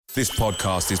This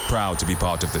podcast is proud to be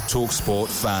part of the TalkSport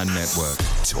Fan Network.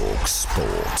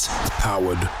 TalkSport.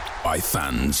 Powered by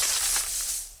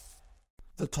fans.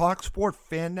 The TalkSport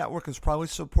Fan Network is proudly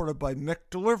supported by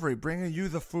McDelivery, bringing you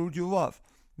the food you love.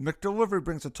 McDelivery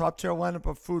brings a top-tier lineup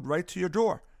of food right to your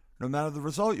door. No matter the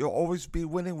result, you'll always be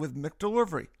winning with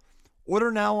McDelivery.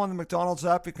 Order now on the McDonald's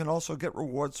app. You can also get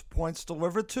rewards points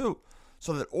delivered too,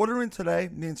 so that ordering today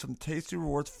means some tasty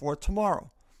rewards for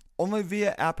tomorrow. Only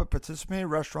via app at participating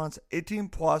restaurants. 18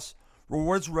 plus.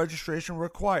 Rewards registration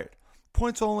required.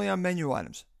 Points only on menu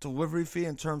items. Delivery fee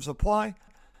and terms apply.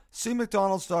 See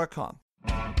McDonald's.com.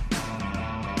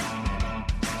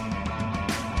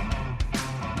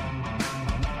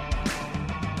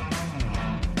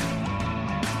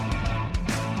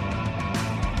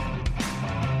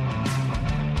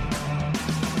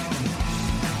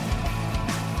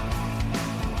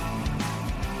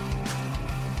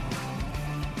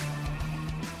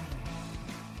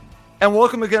 And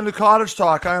welcome again to Cottage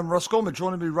Talk. I am Russ Goldman.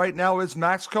 Joining me right now is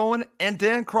Max Cohen and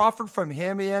Dan Crawford from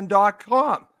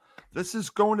HammyN.com. This is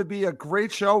going to be a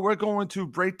great show. We're going to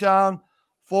break down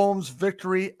Fulham's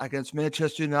victory against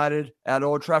Manchester United at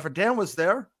Old Trafford. Dan was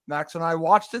there. Max and I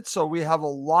watched it, so we have a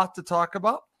lot to talk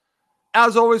about.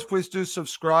 As always, please do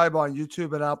subscribe on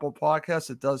YouTube and Apple Podcasts.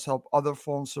 It does help other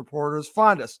Fulham supporters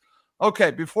find us.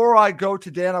 Okay, before I go to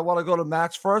Dan, I want to go to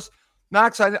Max first.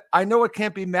 Max, I know it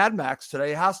can't be Mad Max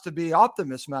today. It has to be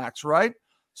Optimus Max, right?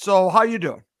 So how you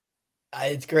doing?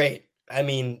 It's great. I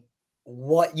mean,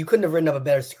 you couldn't have written up a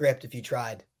better script if you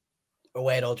tried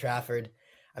away at Old Trafford.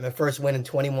 I'm a first win in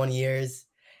 21 years.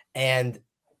 And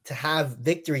to have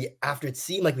victory after it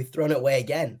seemed like we'd thrown it away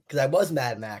again, because I was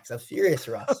Mad Max. I was furious,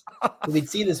 Russ. We'd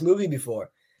seen this movie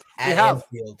before at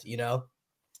Anfield, you know?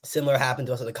 Similar happened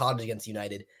to us at the Cottage against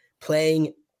United.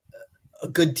 Playing a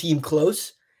good team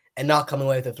close and not coming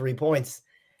away with the 3 points.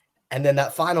 And then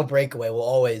that final breakaway will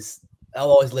always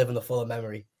live in the Fulham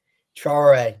memory.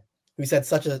 Traore, who's had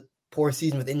such a poor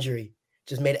season with injury,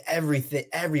 just made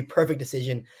every perfect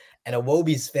decision. And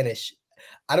Iwobi's finish.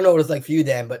 I don't know what it's like for you,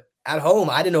 Dan, but at home,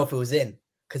 I didn't know if it was in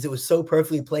because it was so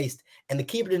perfectly placed. And the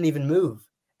keeper didn't even move.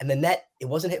 And the net, it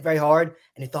wasn't hit very hard.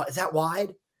 And he thought, is that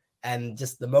wide? And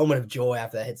just the moment of joy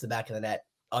after that hits the back of the net,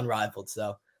 unrivaled.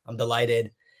 So I'm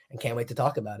delighted and can't wait to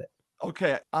talk about it.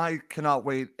 Okay, I cannot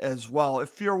wait as well.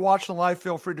 If you're watching live,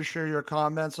 feel free to share your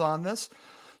comments on this.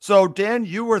 So, Dan,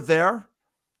 you were there.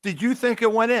 Did you think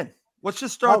it went in? Let's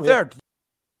just start there.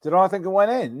 Did I think it went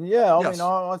in? Yeah, Yes.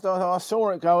 I saw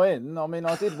it go in. I mean,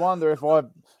 I did wonder if I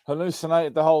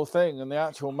hallucinated the whole thing and the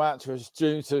actual match was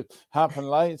due to happen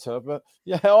later. But,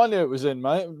 yeah, I knew it was in,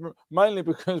 mate, mainly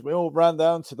because we all ran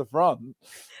down to the front.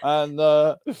 And,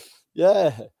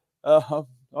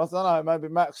 I don't know. Maybe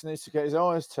Max needs to get his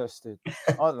eyes tested.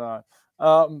 I don't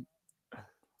know.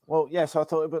 Well, yes, I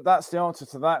thought, but that's the answer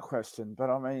to that question. But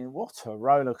I mean, what a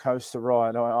roller coaster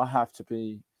ride! I have to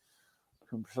be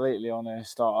completely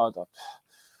honest. I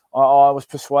was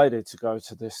persuaded to go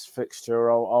to this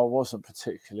fixture. I wasn't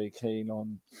particularly keen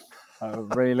on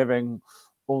reliving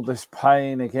all this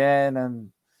pain again,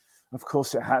 and of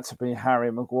course, it had to be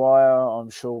Harry Maguire. I'm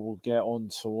sure we'll get on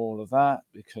to all of that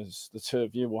because the two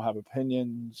of you will have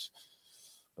opinions.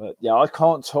 But yeah, I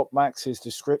can't top Max's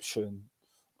description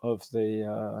of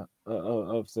the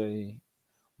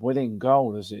winning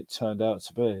goal as it turned out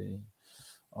to be.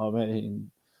 I mean,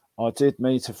 I did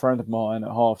meet a friend of mine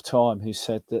at half time who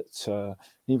said that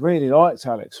he really liked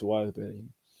Alex Iwobi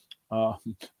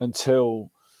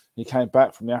until he came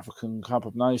back from the African Cup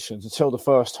of Nations, until the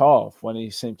first half when he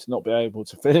seemed to not be able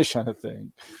to finish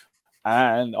anything.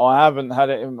 And I haven't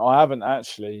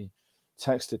actually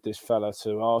texted this fella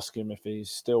to ask him if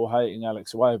he's still hating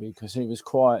Alex Iwobi, because he was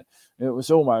it was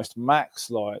almost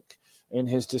Max-like in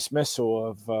his dismissal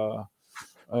of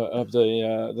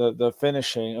the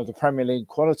finishing of the Premier League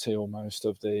quality almost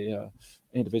of the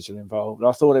individual involved.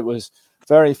 I thought it was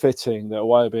very fitting that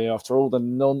Iwobi, after all the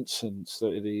nonsense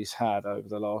that he's had over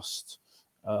the last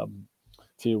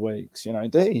few weeks,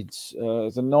 indeed,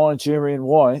 the Nigerian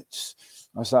Whites,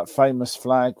 as that famous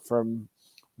flag from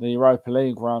the Europa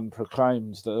League run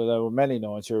proclaimed that there were many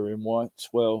Nigerian Whites.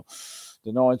 Well,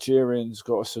 the Nigerians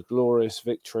got us a glorious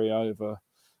victory over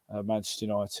Manchester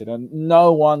United, and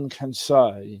no one can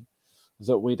say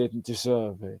that we didn't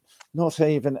deserve it. Not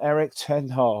even Eric Ten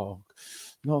Hag,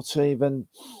 not even,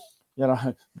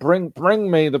 bring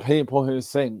me the people who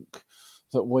think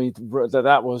that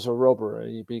that was a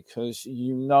robbery, because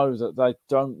that they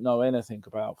don't know anything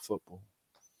about football.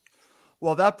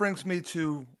 Well, that brings me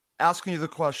to asking you the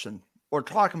question, or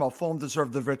talking about Fulham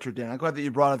deserved the victory, Dan. I'm glad that you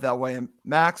brought it that way. And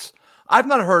Max, I've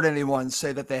not heard anyone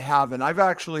say that they haven't. I've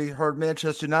actually heard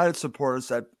Manchester United supporters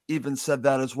that even said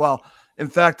that as well. In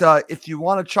fact, if you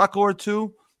want a chuckle or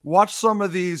two, watch some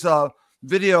of these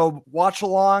video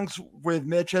watch-alongs with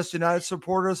Manchester United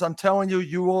supporters. I'm telling you,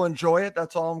 you will enjoy it.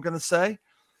 That's all I'm going to say.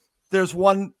 There's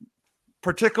one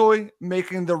particularly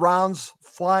making the rounds,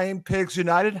 Flying Pigs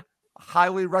United.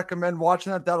 Highly recommend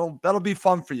watching that. That'll be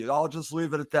fun for you. I'll just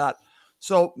leave it at that.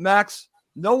 So, Max,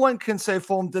 no one can say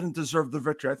Fulham didn't deserve the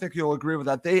victory. I think you'll agree with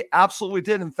that. They absolutely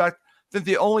did. In fact, I think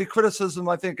the only criticism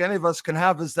I think any of us can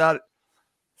have is that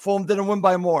Fulham didn't win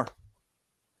by more.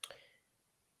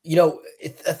 You know,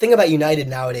 a thing about United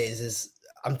nowadays is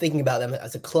I'm thinking about them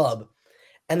as a club,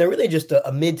 and they're really just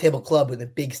a mid-table club with a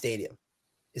big stadium,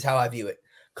 is how I view it.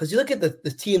 Because you look at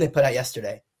the team they put out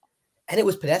yesterday, and it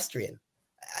was pedestrian.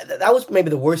 That was maybe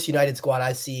the worst United squad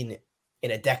I've seen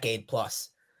in a decade plus.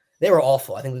 They were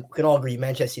awful. I think we can all agree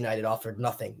Manchester United offered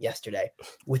nothing yesterday,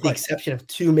 with the exception of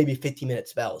 2 maybe 15-minute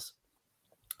spells.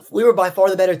 We were by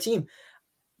far the better team.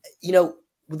 You know,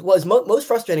 what was most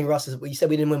frustrating, Russ, is what you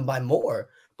said we didn't win by more.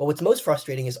 But what's most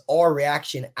frustrating is our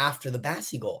reaction after the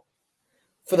Bassi goal.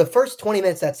 For the first 20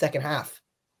 minutes of that second half,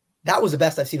 that was the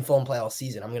best I've seen Fulham play all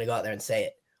season. I'm going to go out there and say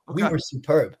it. Okay. We were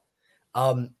superb.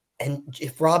 And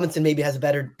if Robinson maybe has a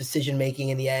better decision-making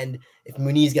in the end, if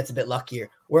Muniz gets a bit luckier,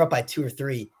 we're up by 2 or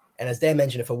 3. And as Dan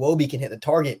mentioned, if Iwobi can hit the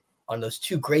target on those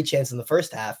 2 great chances in the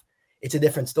first half, it's a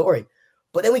different story.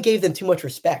 But then we gave them too much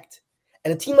respect.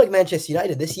 And a team like Manchester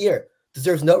United this year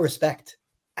deserves no respect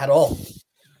at all.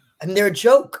 I mean, they're a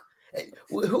joke.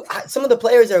 Some of the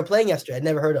players that were playing yesterday I'd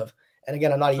never heard of. And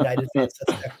again, I'm not a United fan,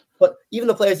 but even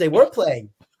the players they were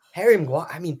playing, Harry Maguire,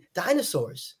 I mean,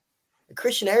 dinosaurs.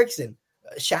 Christian Eriksen,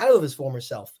 a shadow of his former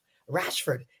self.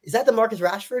 Rashford. Is that the Marcus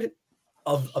Rashford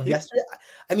of yesterday?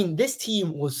 I mean, this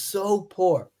team was so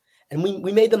poor, and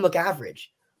we made them look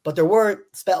average. But there were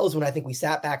spells when I think we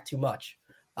sat back too much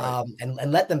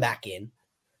and let them back in.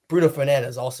 Bruno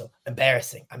Fernandes also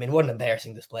embarrassing. I mean, what an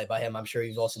embarrassing display by him. I'm sure he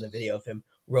was also in the video of him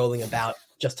rolling about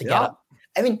just to get up.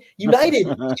 I mean, United,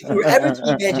 if we were ever to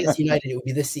beat Manchester United, it would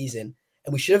be this season.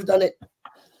 And we should have done it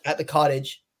at the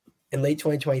Cottage in late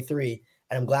 2023.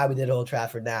 And I'm glad we did Old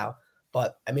Trafford now.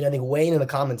 But, I mean, I think Wayne in the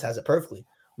comments has it perfectly.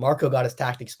 Marco got his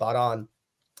tactics spot on.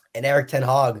 And Erik ten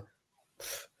Hag,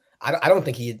 I don't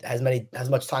think he has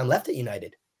much time left at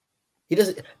United.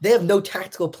 They have no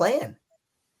tactical plan.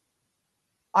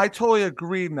 I totally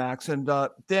agree, Max. And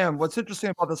Dan, what's interesting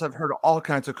about this, I've heard all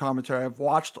kinds of commentary. I've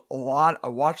watched a lot. I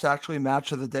watched actually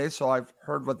Match of the Day, so I've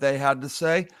heard what they had to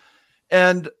say.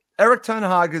 And Erik ten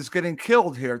Hag is getting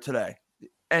killed here today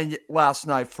and last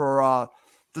night for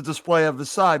the display of his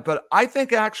side. But I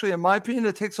think actually, in my opinion,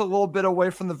 it takes a little bit away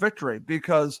from the victory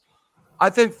because I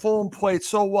think Fulham played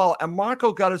so well. And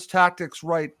Marco got his tactics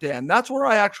right, Dan. That's where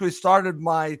I actually started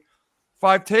my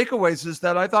 5 takeaways, is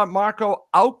that I thought Marco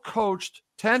outcoached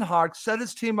ten Hag, set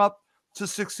his team up to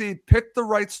succeed, picked the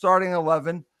right starting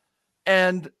 11.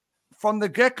 And from the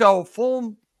get-go,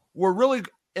 Fulham were really,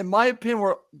 in my opinion,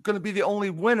 were going to be the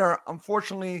only winner.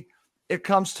 Unfortunately, it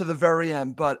comes to the very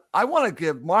end. But I want to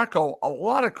give Marco a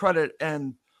lot of credit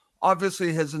and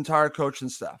obviously his entire coaching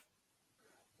staff.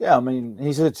 Yeah, I mean,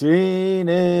 he's a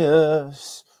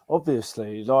genius,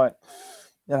 obviously. Like,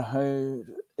 you know,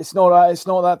 it's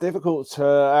not that difficult to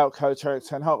outcoach Erik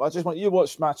ten Hag. I just want you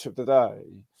watch Match of the Day,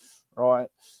 right?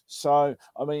 So,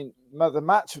 I mean, the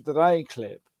Match of the Day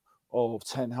clip of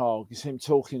ten Hag is him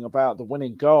talking about the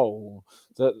winning goal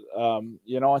that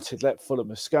United let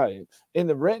Fulham escape. In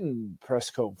the written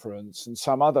press conference and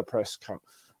some other press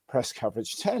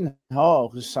coverage, ten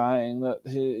Hag was saying that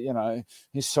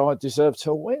his side deserved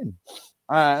to win,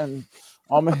 and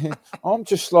I mean, I'm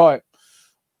just like,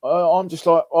 I've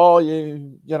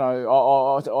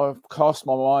cast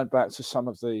my mind back to some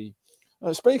of the,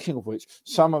 speaking of which,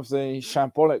 some of the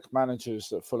shambolic managers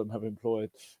that Fulham have employed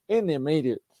in the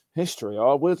immediate history.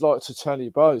 I would like to tell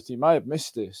you both, you may have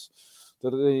missed this,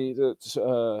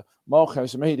 that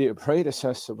Marco's immediate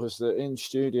predecessor was the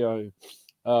in-studio.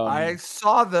 I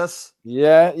saw this.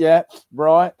 Yeah,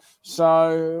 right.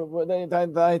 So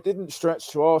they didn't stretch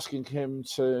to asking him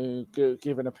to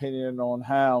give an opinion on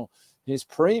how his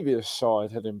previous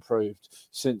side had improved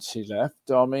since he left.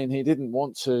 I mean, he didn't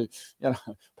want to,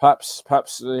 perhaps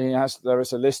there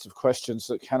is a list of questions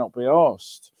that cannot be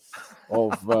asked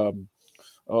of the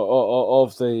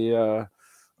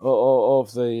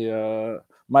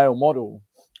male model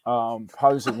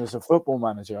posing as a football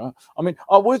manager. I mean,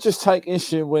 I would just take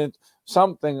issue with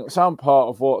some part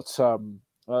of what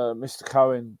Mr.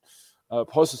 Cohen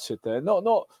posited there.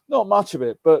 Not much of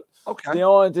it, but the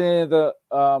idea that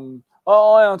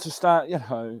I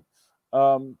understand,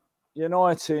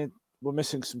 United were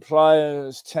missing some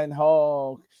players. Ten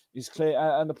Hag is clear.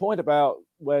 And the point about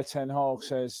where Ten Hag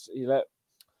says he let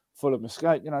Fulham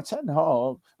escape, Ten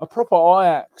Hag, a proper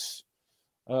Ajax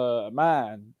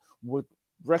man, would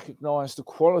recognise the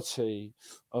quality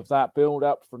of that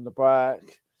build-up from the back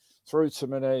through to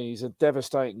Muniz, a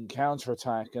devastating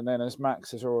counter-attack, and then, as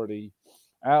Max has already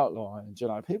outlined,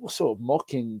 people sort of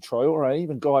mocking Traore,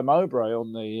 even Guy Mowbray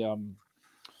on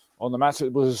the match.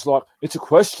 It was like, it's a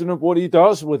question of what he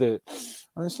does with it.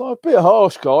 And it's like a bit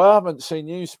harsh, Guy. I haven't seen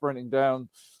you sprinting down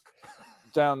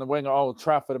the wing at Old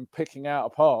Trafford and picking out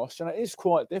a pass. It is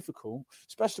quite difficult,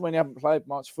 especially when you haven't played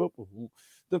much football.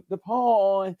 The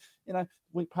part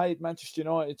we paid Manchester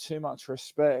United too much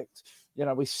respect.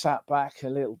 We sat back a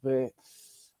little bit.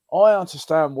 I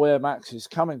understand where Max is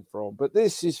coming from, but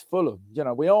this is Fulham.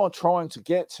 We are trying to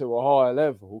get to a higher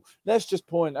level. Let's just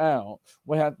point out,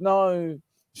 we had no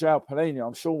João Palhinha.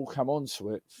 I'm sure we'll come on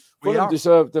to it. Fulham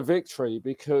deserved the victory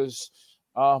because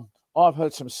I've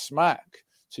heard some smack,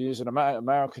 to use an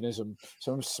Americanism,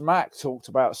 some smack talked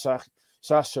about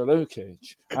Sasha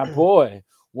Lukic. And boy,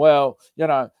 well,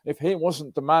 if he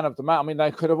wasn't the man of the match,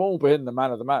 they could have all been the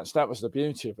man of the match. That was the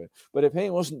beauty of it. But if he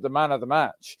wasn't the man of the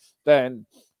match, then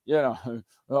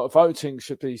voting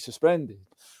should be suspended.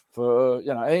 For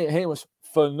he was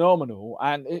phenomenal,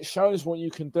 and it shows what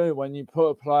you can do when you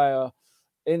put a player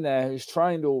in there who's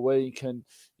trained all week, and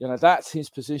that's his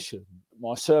position.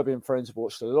 My Serbian friends have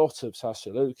watched a lot of Sasha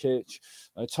Lukic.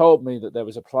 They told me that there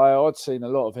was a player. I'd seen a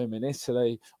lot of him in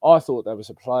Italy. I thought there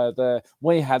was a player there.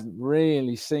 We hadn't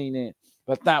really seen it,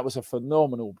 but that was a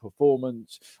phenomenal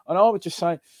performance. And I would just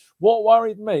say, what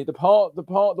worried me, the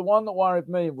one that worried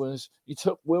me was he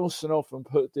took Wilson off and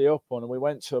put Diop on, and we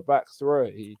went to a back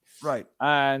three. Right.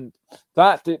 And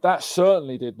that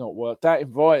certainly did not work. That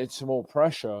invited some more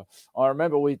pressure. I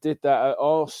remember we did that at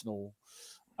Arsenal.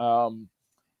 I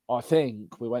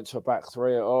think we went to a back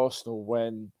three at Arsenal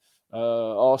when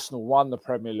Arsenal won the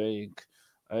Premier League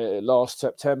last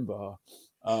September,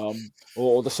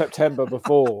 or the September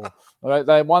before.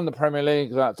 They won the Premier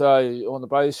League that day on the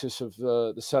basis of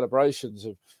the celebrations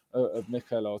of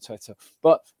Mikel Arteta.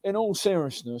 But in all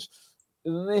seriousness,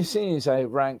 this is a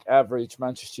rank average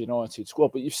Manchester United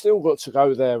squad, but you've still got to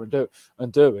go there and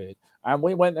do it. And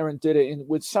we went there and did it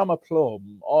with some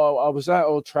aplomb. I was at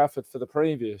Old Trafford for the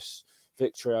previous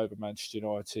victory over Manchester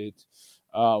United,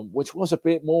 which was a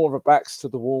bit more of a backs to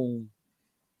the wall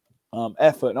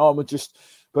effort. And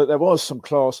but there was some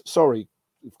class. Sorry,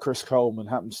 if Chris Coleman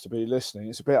happens to be listening,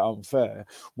 it's a bit unfair.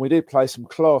 We did play some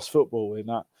class football in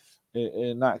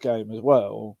that game as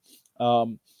well.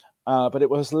 But it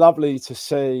was lovely to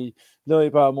see Louis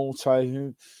Barmorte,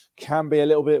 who can be a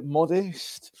little bit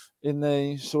modest in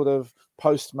the sort of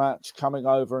post-match, coming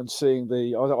over and seeing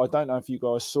I don't know if you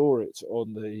guys saw it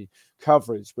on the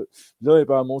coverage, but Louis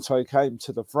Barmorte came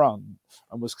to the front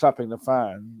and was clapping the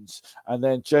fans and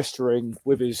then gesturing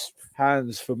with his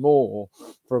hands for more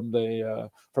from the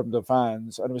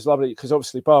fans. And it was lovely because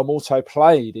obviously Barmorte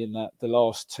played in the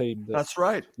last team. That's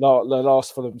right. The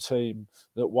last Fulham team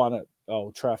that won at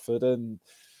Old Trafford. And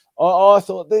I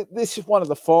thought this is one of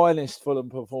the finest Fulham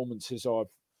performances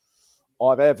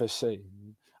I've ever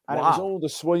seen. And It was all the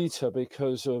sweeter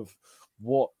because of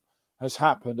what has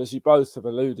happened, as you both have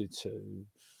alluded to.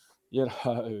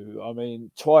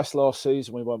 Twice last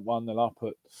season we went 1-0 up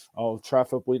at Old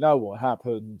Trafford. We know what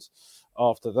happened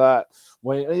after that.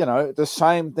 The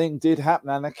same thing did happen,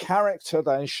 and the character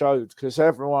they showed, because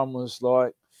everyone was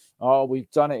like, "Oh,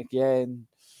 we've done it again."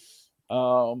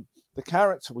 The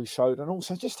character we showed, and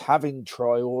also just having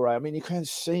Traore. You can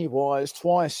see why. It's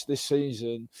twice this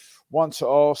season. Once at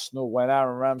Arsenal when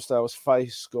Aaron Ramsdale's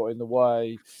face got in the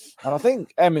way. And I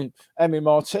think Emi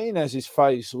Martinez's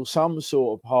face, or some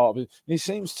sort of part of it, he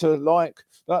seems to like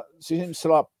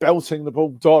belting the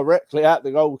ball directly at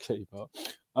the goalkeeper.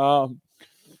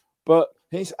 But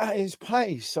he's at his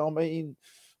pace. If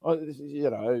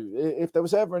there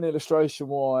was ever an illustration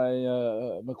why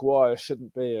Maguire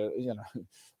shouldn't be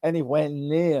anywhere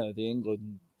near the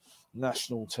England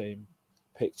national team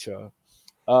picture,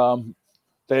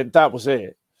 then that was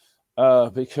it.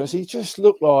 Because he just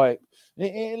looked like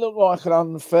an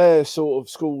unfair sort of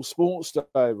school sports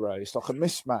day race, like a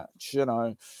mismatch.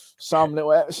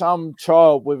 Some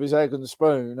child with his egg and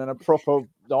spoon and a proper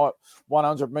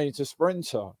 100-meter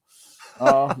sprinter.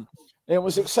 It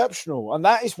was exceptional, and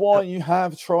that is why you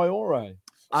have Traore.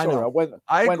 I know.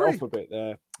 I went off a bit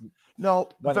there. No,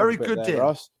 very good, Dan.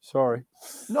 Russ. Sorry.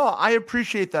 No, I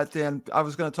appreciate that, Dan. I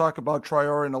was going to talk about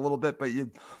Traore in a little bit, but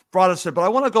you brought us in. But I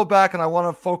want to go back and I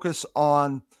want to focus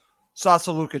on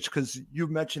Sasha Lukic because you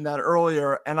mentioned that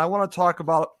earlier, and I want to talk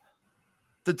about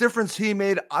the difference he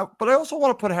made. But I also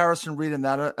want to put Harrison Reed in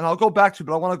that, and I'll go back to,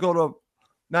 but I want to go to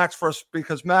Max first,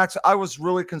 because Max, I was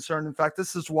really concerned. In fact,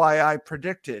 this is why I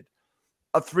predicted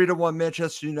a 3-1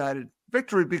 Manchester United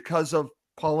victory, because of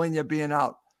Paulinho being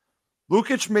out.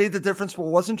 Lukic made the difference, but it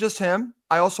wasn't just him.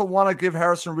 I also want to give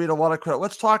Harrison Reed a lot of credit.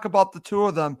 Let's talk about the two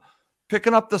of them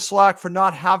picking up the slack for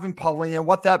not having Paulinho and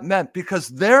what that meant, because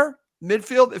their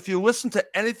midfield, if you listen to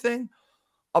anything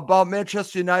about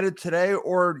Manchester United today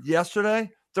or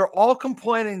yesterday, they're all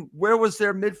complaining, where was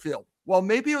their midfield? Well,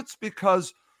 maybe it's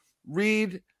because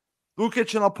Reed,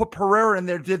 Lukic, and I'll put Pereira in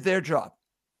there, did their job.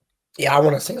 Yeah, I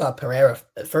want to single out Pereira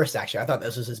first, actually. I thought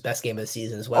this was his best game of the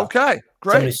season as well. Okay,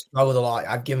 great. Someone who struggled a lot.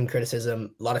 I've given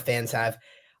criticism. A lot of fans have.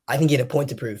 I think he had a point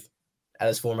to prove at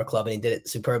his former club, and he did it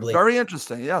superbly. Very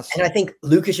interesting, yes. And I think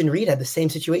Lukic and Reed had the same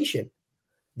situation.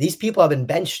 These people have been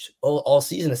benched all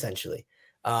season, essentially,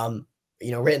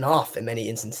 written off in many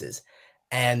instances,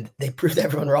 and they proved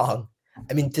everyone wrong.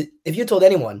 I mean, if you told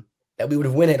anyone that we would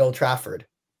have won at Old Trafford,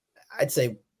 I'd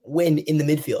say win in the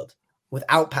midfield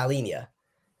without Paulinho,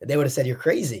 they would have said you're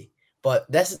crazy.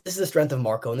 But this is the strength of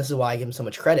Marco, and this is why I give him so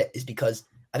much credit, is because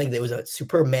I think there was a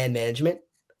superb man management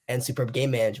and superb game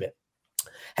management.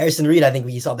 Harrison Reed, I think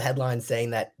we saw the headline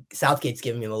saying that Southgate's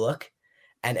giving him a look,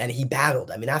 and he battled.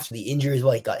 I mean, after the injury as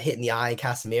well, he got hit in the eye.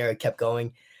 Casemiro kept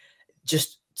going.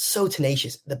 Just so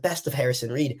tenacious. The best of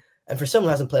Harrison Reed. And for someone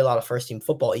who hasn't played a lot of first-team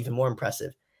football, even more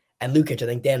impressive. And Lukic, I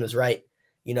think Dan was right.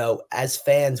 As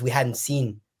fans, we hadn't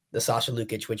seen the Sasha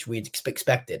Lukic, which we'd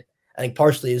expected. I think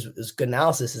partially his good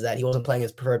analysis is that he wasn't playing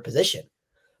his preferred position.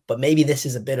 But maybe this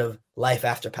is a bit of life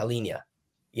after Paulinho,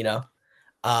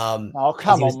 Oh,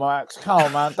 come on, Max. Come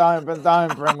on, man. Don't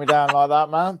bring me down like that,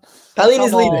 man.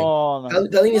 Paulinho's leaving.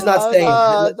 Paulinho's not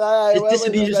staying.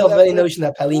 Disabuse yourself of any notion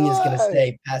that Paulinho's going to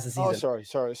stay past the season. Oh,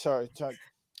 sorry.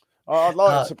 I'd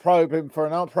like to probe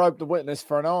the witness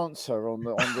for an answer on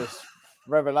this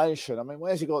revelation. I mean,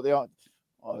 where's he got the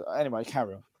answer? Anyway,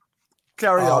 carry on.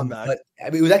 Carry on, Max.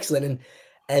 But it was excellent.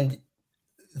 And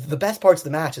the best parts of the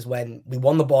match is when we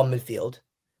won the ball in midfield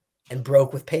and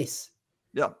broke with pace.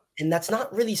 Yeah. And that's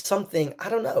not really something, I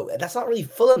don't know. That's not really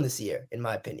Fulham this year, in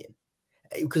my opinion.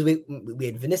 Because we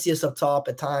had Vinicius up top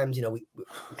at times.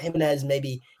 Jimenez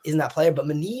maybe isn't that player, but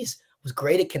Muniz was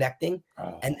great at connecting.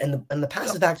 And the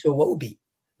passes back to Iwobi,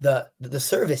 the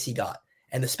service he got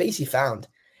and the space he found,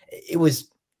 it was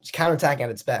counterattacking at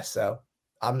its best. So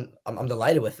I'm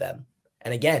delighted with them.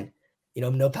 And again,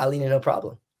 no Paulinho, no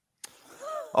problem.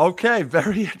 Okay,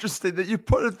 very interesting that you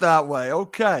put it that way.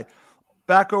 Okay,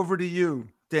 back over to you,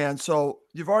 Dan. So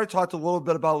you've already talked a little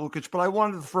bit about Lukic, but I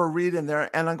wanted to throw a Reed in there,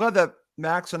 and I'm glad that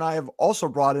Max and I have also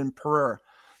brought in Pereira,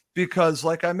 because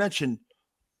like I mentioned,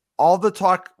 all the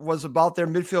talk was about their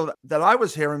midfield that I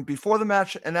was hearing before the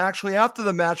match and actually after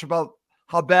the match about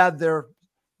how bad their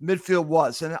midfield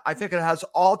was. And I think it has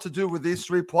all to do with these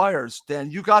three players. Dan,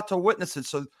 you got to witness it.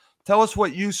 So tell us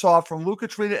what you saw from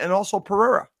Lukic, Reed, and also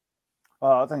Pereira.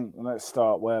 Well, I think let's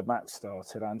start where Max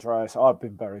started. Andreas, I've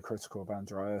been very critical of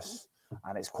Andreas,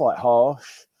 and it's quite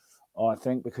harsh, I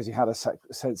think, because he had a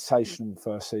sensational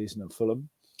first season at Fulham.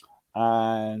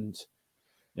 And,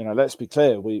 let's be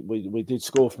clear, we did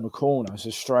score from a corner. It's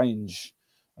a strange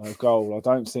goal. I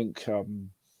don't think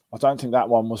that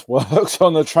one was worked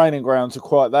on the training ground to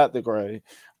quite that degree.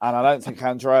 And I don't think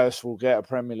Andreas will get a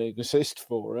Premier League assist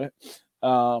for it.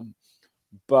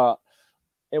 But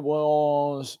it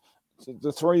was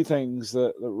the three things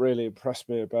that really impressed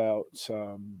me about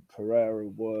Pereira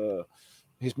were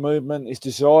his movement, his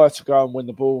desire to go and win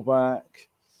the ball back.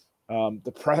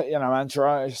 The press,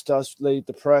 Andreas does lead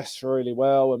the press really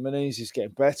well, and Muniz is getting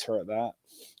better at that.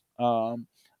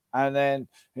 And then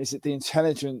is it the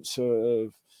intelligence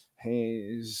of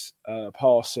his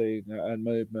passing and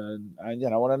movement? And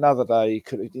on another day he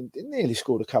could have nearly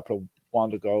scored a couple of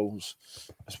wonder goals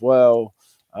as well.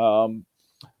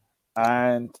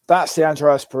 And that's the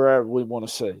Andreas Pereira we want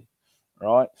to see,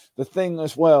 right? The thing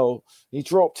as well, he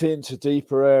dropped into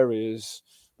deeper areas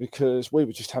because we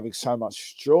were just having so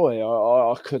much joy.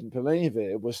 I couldn't believe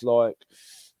it. It was like,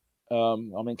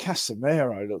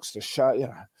 Casemiro looks the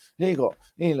shadow.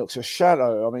 He looks a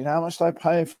shadow. I mean, how much they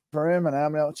pay for him and how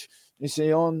much is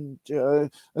he on?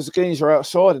 There's a geezer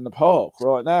outside in the park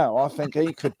right now. I think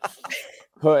he could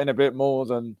put in a bit more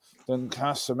than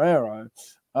Casemiro.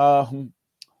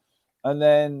 And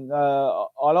then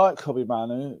I like Kobe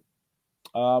Manu.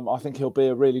 I think he'll be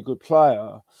a really good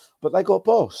player. But they got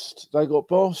bossed.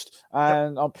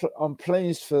 And I'm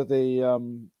pleased for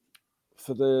the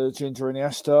Ginger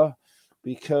Iniesta,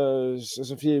 because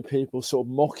there's a few people sort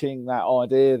of mocking that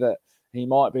idea that he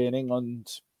might be an England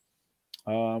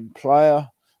player,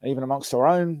 even amongst our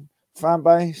own fan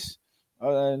base,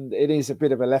 and it is a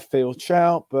bit of a left field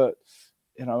shout, but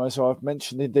as I've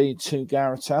mentioned, indeed, to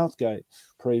Gareth Southgate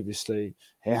previously,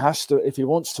 he has to, if he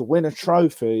wants to win a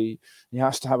trophy, he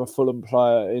has to have a Fulham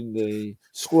player in the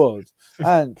squad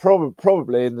and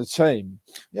probably in the team.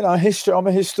 History. I'm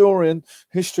a historian.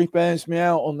 History bears me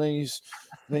out on these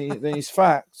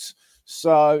facts.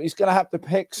 So he's going to have to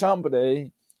pick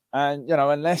somebody, and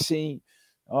unless he,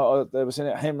 there was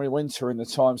Henry Winter in the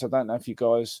Times. I don't know if you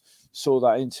guys saw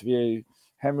that interview.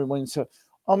 Henry Winter.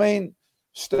 I mean,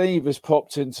 Steve has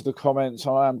popped into the comments.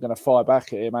 I am going to fire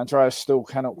back at him. Andreas still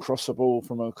cannot cross a ball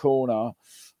from a corner.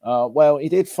 Well, he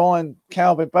did find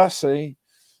Calvin Bassey,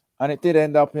 and it did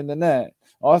end up in the net.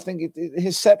 I think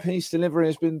his set-piece delivery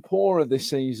has been poorer this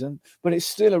season, but it's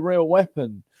still a real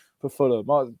weapon for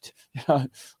Fulham.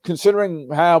 Considering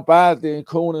how bad the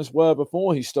corners were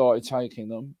before he started taking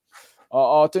them,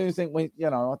 I do think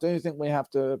we have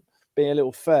to be a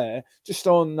little fair. Just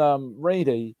on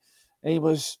Reedy, he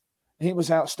was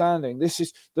outstanding.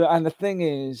 The thing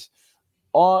is,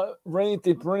 Reed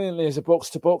did brilliantly as a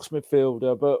box-to-box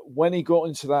midfielder, but when he got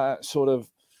into that sort of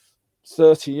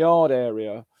 30-yard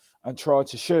area and tried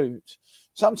to shoot,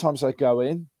 sometimes they go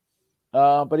in,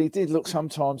 but he did look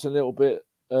sometimes a little bit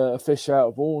a fish out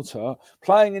of water,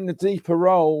 playing in the deeper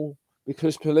role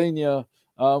because Polina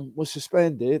was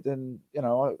suspended, and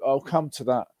I'll come to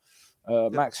that.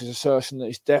 Max's assertion that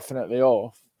he's definitely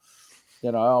off.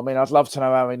 I'd love to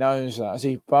know how he knows that. Has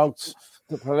he bugged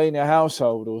the Polina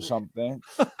household or something?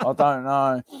 I don't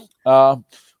know.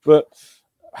 But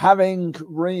having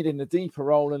Reed in the deeper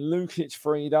role and Lukic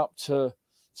freed up to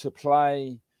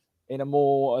play in a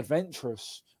more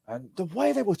adventurous, and the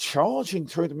way they were charging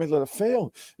through the middle of the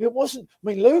field, it wasn't.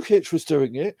 Lukic was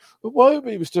doing it,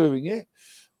 Iwobi was doing it,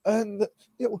 and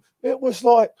it was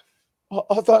like,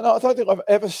 I don't know. I don't think I've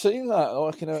ever seen that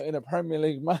like in a Premier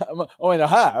League match. I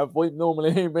have. We've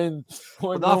normally been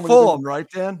not Fulham, right,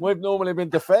 Dan? We've normally been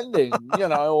defending,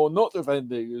 or not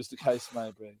defending, as the case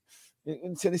may be.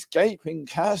 Into this gaping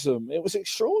chasm, it was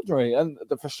extraordinary. And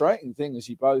the frustrating thing, as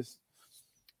you both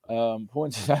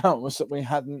pointed out, was that we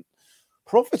hadn't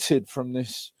profited from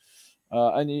this.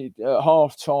 And at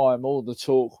half time, all the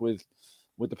talk with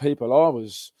the people I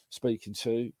was speaking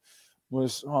to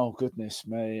was, oh, goodness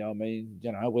me.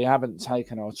 We haven't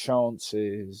taken our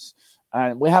chances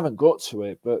and we haven't got to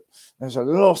it, but there's a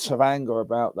lot of anger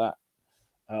about that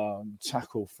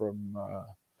tackle from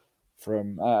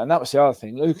and that was the other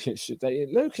thing.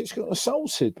 Lukic got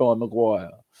assaulted by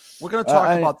Maguire. We're going to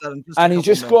talk about that in just a and he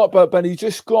just minutes. but he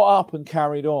just got up and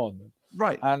carried on.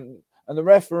 Right. And the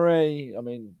referee,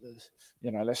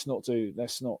 let's not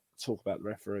talk about the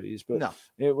referees, but no.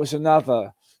 It was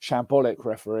another shambolic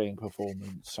refereeing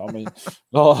performance.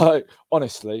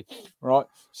 Honestly, right?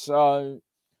 So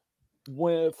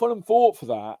Fulham fought for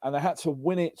that, and they had to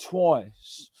win it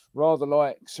twice, rather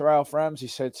like Sir Alf Ramsey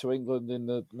said to England in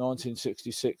the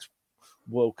 1966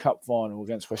 World Cup final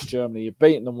against West Germany. You've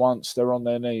beaten them once, they're on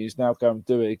their knees, now go and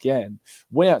do it again.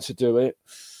 We had to do it.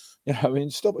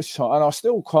 Stoppage time, and I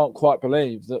still can't quite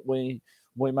believe that we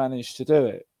managed to do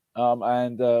it.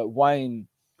 And Wayne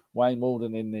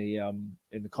Walden in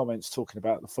the comments talking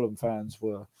about the Fulham fans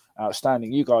were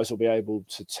outstanding. You guys will be able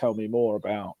to tell me more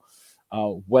about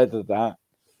whether that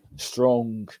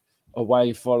strong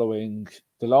away following,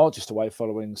 the largest away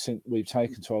following since we've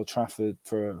taken to Old Trafford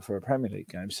for a Premier League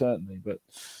game, but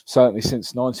certainly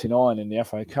since '99 in the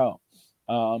FA Cup.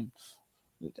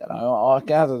 I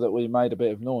gather that we made a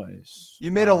bit of noise. You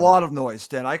made a lot of noise,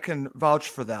 Dan. I can vouch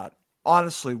for that.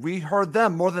 Honestly, we heard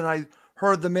them more than I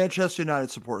heard the Manchester United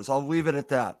supporters. I'll leave it at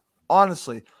that.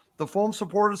 Honestly, the Fulham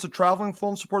supporters, the traveling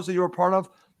Fulham supporters that you were part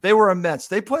of, they were immense.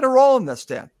 They played a role in this,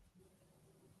 Dan.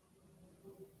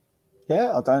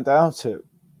 Yeah, I don't doubt it.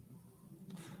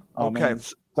 Okay.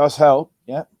 Does help,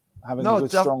 yeah, having a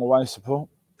good, strong away support.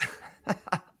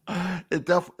 It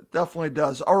definitely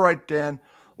does. All right, Dan.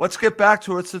 Let's get back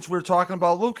to it since we're talking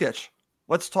about Lukic.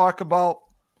 Let's talk about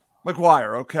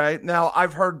Maguire, okay? Now,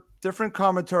 I've heard different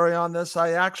commentary on this.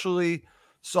 I actually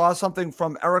saw something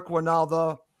from Eric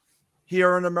Winalda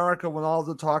here in America.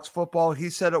 Winalda Talks Football. He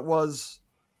said it was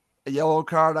a yellow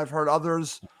card. I've heard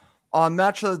others on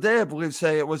Match of the Day, I believe,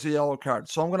 say it was a yellow card.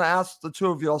 So I'm going to ask the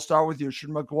two of you. I'll start with you. Should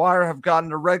Maguire have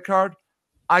gotten a red card?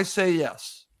 I say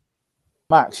yes.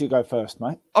 Max, you go first,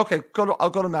 mate. Okay, I'll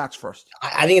go to Max first.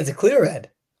 I think it's a clear red.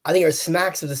 I think it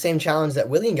smacks of the same challenge that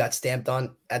Willian got stamped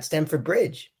on at Stamford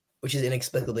Bridge, which is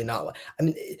inexplicably not.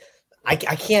 I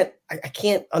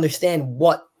can't understand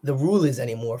what the rule is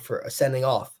anymore for a sending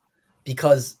off,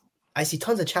 because I see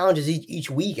tons of challenges each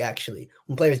week, actually,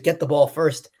 when players get the ball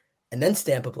first and then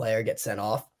stamp a player, get sent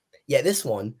off. Yet this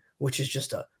one which is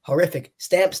just a horrific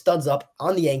stamp, studs up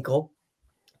on the ankle,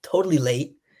 totally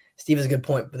late. Steve has a good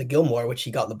point for the Gilmore, which he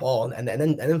got the ball and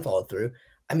then followed through.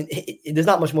 I mean, there's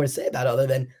not much more to say about it other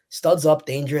than studs up,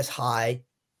 dangerous, high,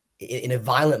 in a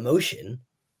violent motion.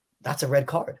 That's a red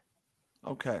card.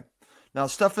 Okay. Now,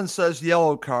 Stefan says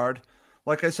yellow card.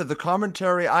 Like I said, the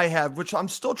commentary I have, which I'm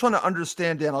still trying to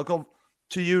understand, Dan, I'll go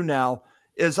to you now,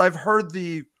 is I've heard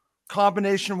the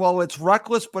combination, well, it's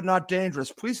reckless but not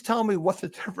dangerous. Please tell me what the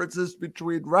difference is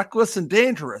between reckless and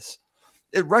dangerous.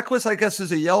 Reckless, I guess,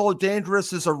 is a yellow.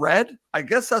 Dangerous is a red. I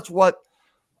guess that's what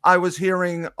I was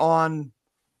hearing on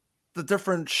the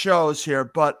different shows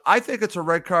here, but I think it's a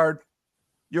red card.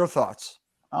 Your thoughts?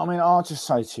 I mean, I'll just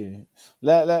say to you,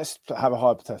 let's have a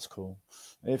hypothetical.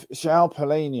 If João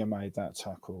Palhinha made that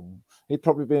tackle, he'd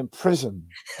probably be in prison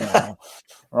now,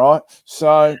 right?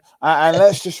 So, and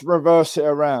let's just reverse it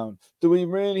around. Do we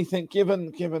really think,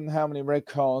 given how many red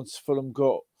cards Fulham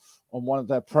got on one of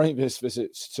their previous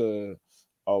visits to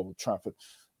Old Trafford,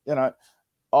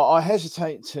 I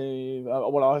hesitate to,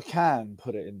 I can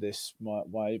put it in this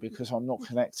way because I'm not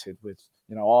connected with,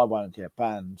 I won't get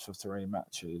banned for 3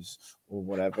 matches or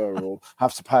whatever, or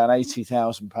have to pay an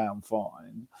 £80,000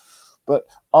 fine. But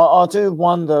I do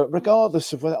wonder,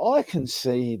 regardless of whether I can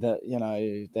see that,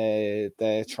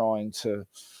 they're trying to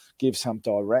give some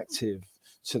directive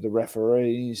to the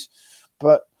referees.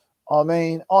 But I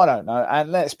mean, I don't know.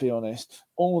 And let's be honest,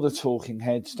 all the talking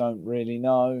heads don't really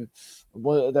know.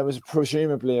 Well, there was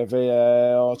presumably a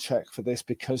VAR check for this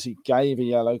because he gave a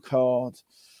yellow card.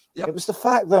 Yep. It was the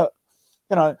fact that,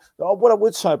 what I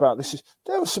would say about this is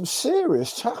there were some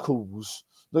serious tackles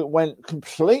that went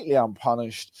completely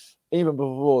unpunished even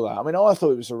before that. I mean, I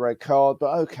thought it was a red card,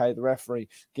 but okay, the referee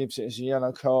gives it as a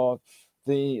yellow card.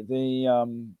 The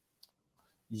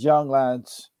young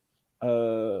lads,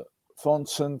 Thornton,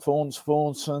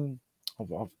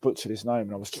 I've butchered his name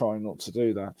and I was trying not to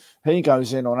do that. He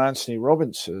goes in on Anthony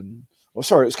Robinson. Well,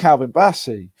 sorry, it was Calvin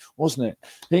Bassey, wasn't it?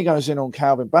 He goes in on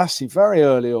Calvin Bassey very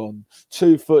early on,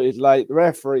 2-footed late. The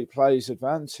referee plays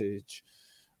advantage.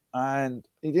 And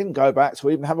he didn't go back to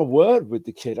even have a word with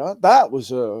the kid.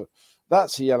 That's a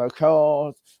yellow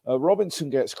card. Robinson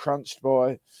gets crunched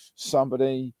by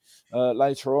somebody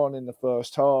later on in the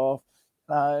first half.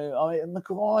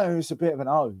 Maguire is a bit of an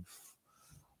oaf.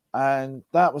 And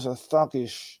that was a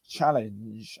thuggish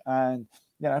challenge. And,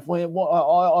 if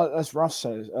as Russ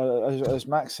says, as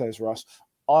Max says, Russ,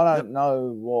 I don't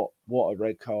know what a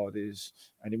red card is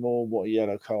anymore, what a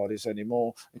yellow card is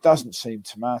anymore. It doesn't seem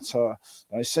to matter.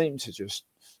 They seem to just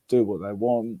do what they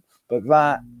want. But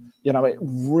that, it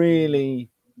really,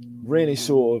 really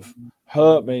sort of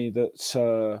hurt me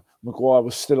that Maguire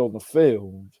was still on the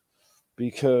field,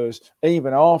 because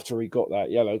even after he got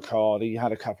that yellow card, he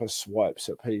had a couple of swipes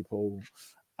at people.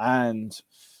 And,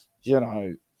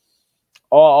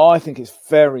 I think it's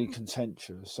very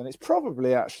contentious. And it's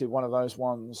probably actually one of those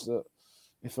ones that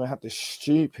if they had this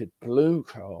stupid blue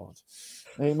card,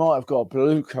 he might have got a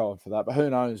blue card for that. But who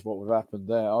knows what would have happened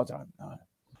there? I don't know.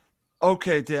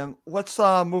 Okay, Dan, let's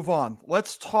move on.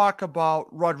 Let's talk about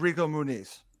Rodrigo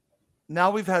Muniz.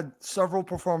 Now we've had several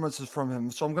performances from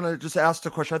him, so I'm going to just ask the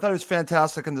question. I thought he was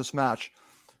fantastic in this match.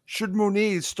 Should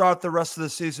Muniz start the rest of the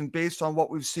season based on what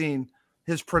we've seen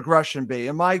his progression be?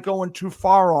 Am I going too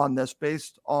far on this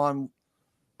based on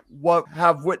what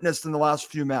I've witnessed in the last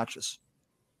few matches?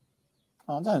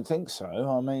 I don't think so.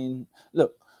 I mean,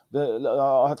 look,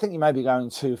 I think you may be going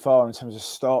too far in terms of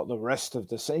start the rest of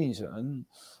the season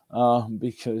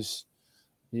because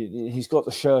he's got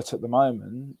the shirt at the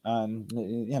moment and,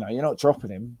 you're not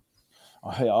dropping him.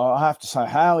 I have to say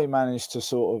how he managed to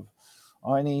sort of,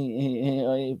 how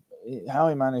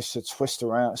he managed to twist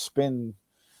around, spin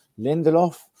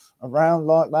Lindelof around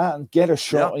like that and get a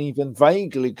shot even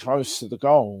vaguely close to the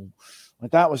goal.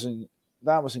 That was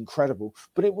incredible.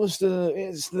 But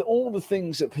it's all the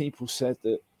things that people said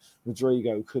that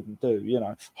Rodrigo couldn't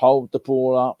do. Hold the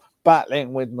ball up,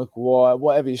 battling with Maguire,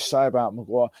 whatever you say about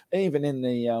Maguire. Even in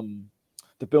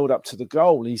the build up to the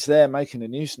goal, he's there making a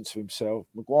nuisance of himself.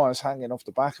 Maguire's hanging off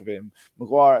the back of him.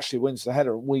 Maguire actually wins the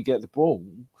header and we get the ball.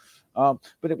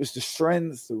 But it was the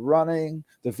strength, the running,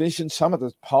 the vision, some of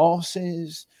the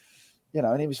passes,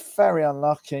 and he was very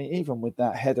unlucky, even with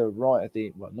that header right at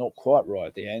the, well, not quite right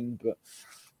at the end, but,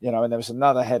 and there was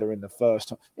another header in the first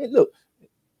time.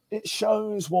 It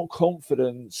shows what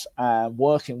confidence and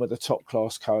working with a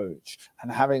top-class coach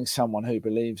and having someone who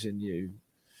believes in you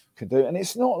can do. And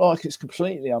it's not like it's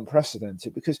completely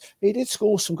unprecedented because he did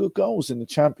score some good goals in the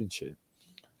Championship.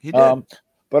 He did.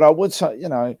 But I would say,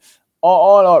 I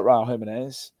like Raul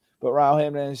Jimenez, but Raul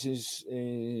Jimenez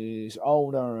is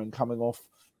older and coming off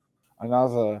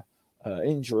another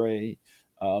injury.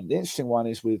 The interesting one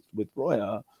is with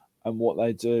Royer and what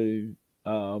they do.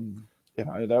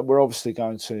 We're obviously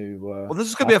going to. Well, this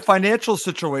is going to be a financial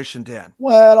situation, Dan.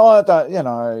 Well, I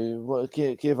don't.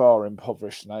 Give our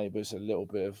impoverished neighbours a little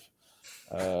bit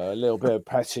of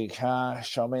petty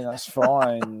cash. I mean, that's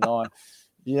fine. My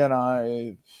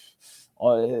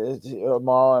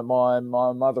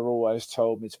mother always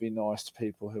told me to be nice to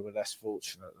people who were less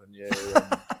fortunate than you,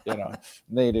 and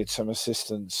needed some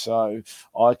assistance. So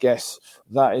I guess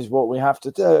that is what we have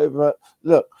to do. But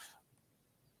look,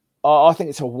 I think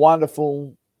it's a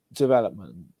wonderful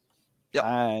development,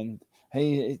 and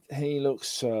he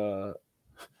looks.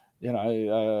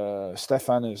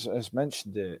 Stefan has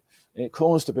mentioned it. It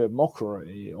caused a bit of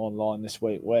mockery online this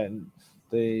week when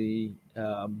the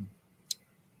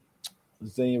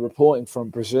reporting from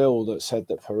Brazil that said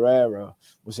that Pereira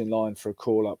was in line for a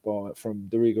call-up from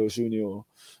Dorigo Junior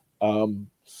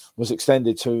was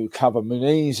extended to cover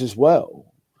Muniz as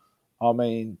well. I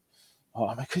mean,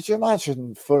 could you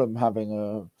imagine Fulham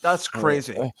having that's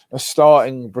crazy a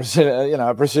starting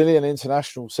Brazilian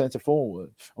international centre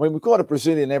forward? I mean, we've got a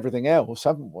Brazilian everything else,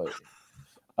 haven't we?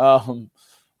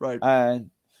 Right.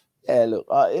 And yeah, look,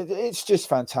 it's just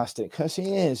fantastic because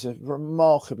he is a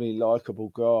remarkably likable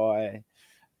guy.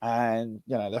 And,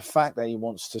 the fact that he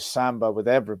wants to samba with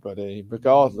everybody,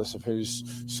 regardless of who's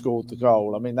scored the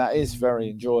goal, I mean, that is very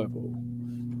enjoyable.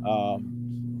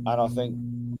 And I think,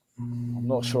 I'm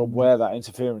not sure where that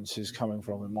interference is coming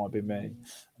from. It might be me.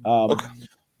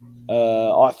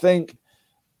 I think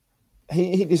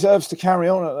he deserves to carry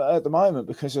on at the moment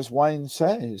because, as Wayne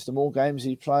says, the more games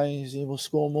he plays, he will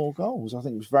score more goals. I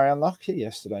think he was very unlucky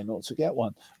yesterday not to get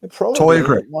one. Totally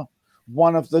agree.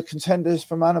 One of the contenders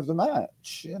for man of the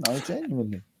match,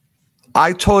 genuinely.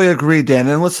 I totally agree, Dan.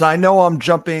 And listen, I know I'm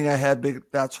jumping ahead, but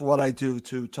that's what I do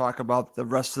to talk about the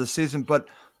rest of the season. But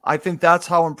I think that's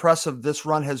how impressive this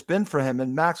run has been for him.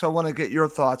 And Max, I want to get your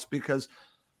thoughts because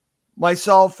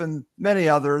myself and many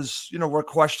others, we're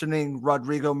questioning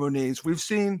Rodrigo Muniz. We've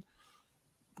seen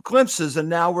glimpses, and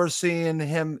now we're seeing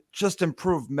him just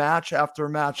improve match after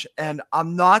match. And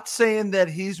I'm not saying that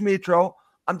he's Mitro.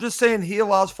 I'm just saying he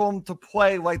allows Fulham to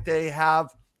play like they have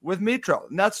with Mitro.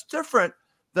 And that's different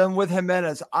than with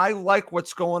Jimenez. I like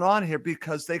what's going on here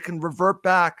because they can revert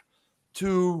back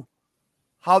to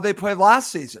how they played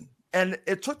last season. And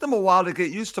it took them a while to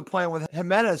get used to playing with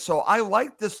Jimenez. So I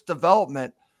like this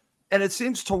development, and it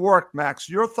seems to work, Max.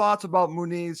 Your thoughts about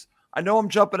Muniz? I know I'm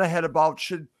jumping ahead about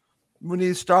should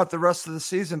Muniz start the rest of the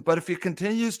season, but if he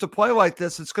continues to play like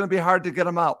this, it's going to be hard to get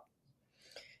him out.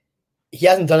 He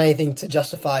hasn't done anything to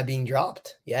justify being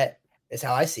dropped yet, is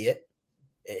how I see it.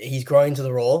 He's growing to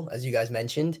the role, as you guys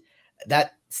mentioned.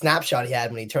 That snapshot he had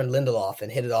when he turned Lindelof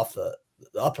and hit it off the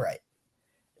upright,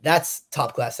 that's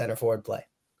top-class center forward play.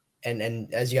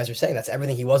 And as you guys were saying, that's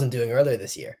everything he wasn't doing earlier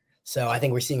this year. So I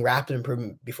think we're seeing rapid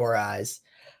improvement before our eyes.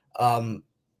 At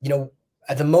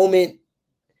the moment,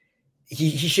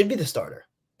 he should be the starter.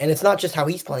 And it's not just how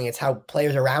he's playing, it's how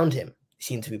players around him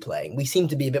seem to be playing. We seem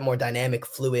to be a bit more dynamic,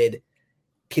 fluid.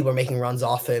 People are making runs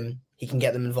off him. He can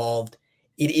get them involved.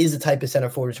 It is the type of center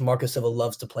forward which Marco Silva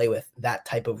loves to play with, that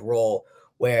type of role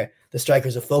where the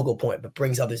striker's a focal point but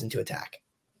brings others into attack.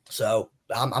 So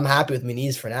I'm happy with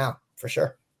Muniz for now, for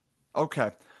sure.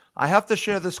 Okay. I have to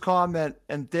share this comment,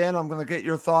 and Dan, I'm going to get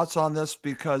your thoughts on this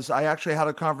because I actually had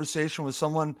a conversation with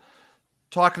someone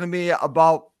talking to me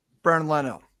about Bernd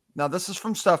Leno. Now, this is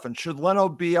from Stefan. Should Leno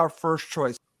be our first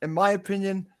choice? In my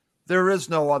opinion, there is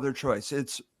no other choice.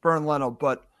 It's Bernd Leno,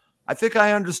 but I think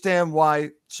I understand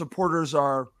why supporters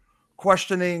are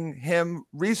questioning him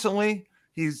recently.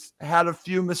 He's had a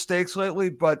few mistakes lately,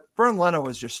 but Bernd Leno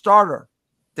is your starter,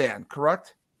 Dan,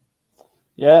 correct?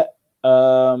 Yeah.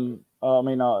 There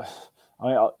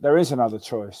is another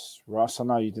choice, Russ. I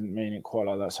know you didn't mean it quite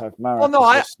like that. So if Marek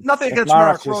nothing against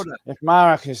Marek Roda. If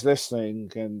Marek is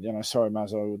listening, and sorry,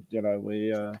 Mazzo,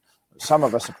 we some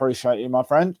of us appreciate you, my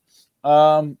friend.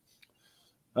 But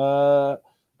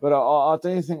I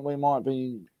do think we might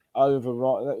be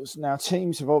override. Now,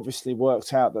 teams have obviously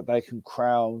worked out that they can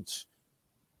crowd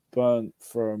Burnt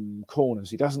from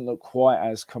corners. He doesn't look quite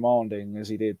as commanding as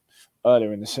he did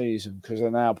earlier in the season because they're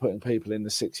now putting people in the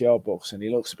 6-yard box and he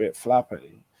looks a bit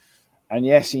flappy. And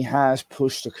yes, he has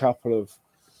pushed a couple of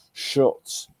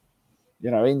shots,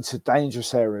 into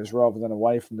dangerous areas rather than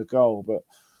away from the goal. But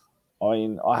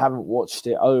I haven't watched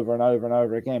it over and over and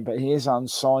over again, but he is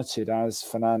unsighted as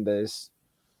Fernandes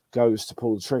goes to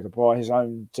pull the trigger by his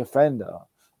own defender,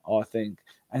 I think.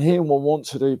 And he will want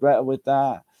to do better with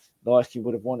that, like he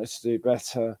would have wanted to do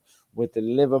better with the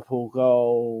Liverpool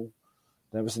goal.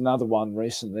 There was another one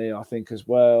recently, I think, as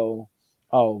well.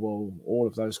 Oh, well, all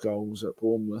of those goals at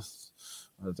Bournemouth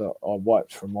that I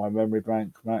wiped from my memory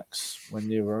bank, Max, when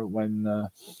we were watching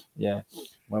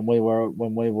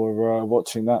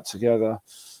that together.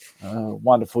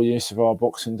 Wonderful use of our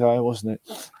Boxing Day, wasn't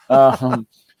it?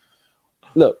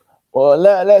 Look, well,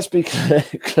 let's be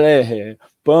clear here.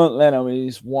 Bernd Leno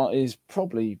is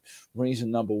probably reason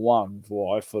number one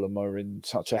for why Fulham are in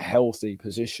such a healthy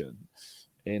position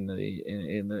in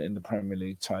the Premier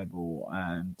League table,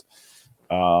 and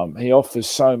he offers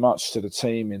so much to the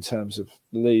team in terms of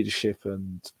leadership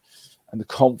and the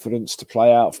confidence to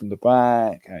play out from the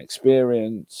back, and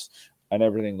experience, and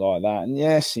everything like that. And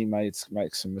yes, he makes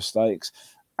some mistakes,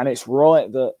 and it's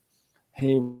right that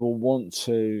he will want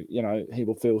to, he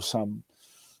will feel some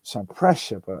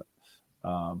pressure, but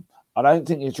I don't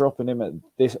think you're dropping him at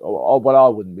this. Well, I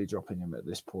wouldn't be dropping him at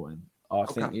this point. I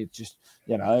think you just,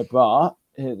 but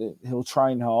he'll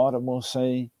train hard, and we'll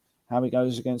see how he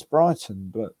goes against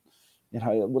Brighton. But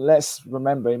let's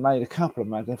remember he made a couple of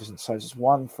magnificent saves.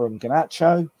 One from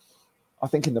Garnacho, I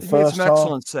think, in the first half.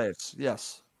 Excellent saves,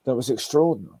 yes. That was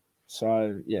extraordinary.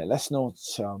 So let's not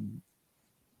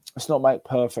make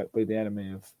perfect be the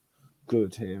enemy of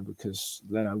good here, because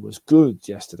Leno was good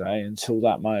yesterday until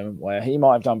that moment where he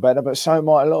might have done better, but so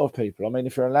might a lot of people. I mean,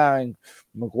 if you're allowing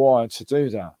Maguire to do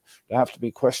that, there have to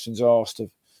be questions asked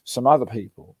of some other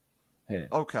people here.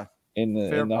 Okay. In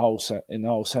the whole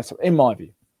setup, in my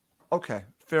view. Okay,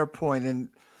 fair point. And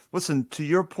listen, to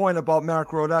your point about Marek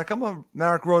Rodak, I'm a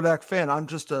Marek Rodak fan. I'm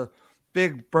just a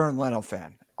big Bernd Leno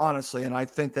fan, honestly. And I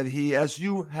think that he, as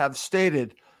you have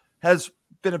stated, has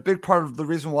been a big part of the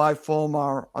reason why Fulham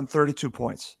are on 32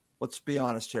 points. Let's be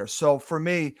honest here. So for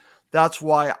me, that's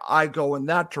why I go in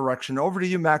that direction. Over to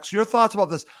you, Max. Your thoughts about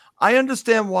this? I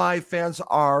understand why fans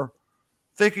are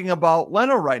thinking about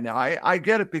Leno right now. I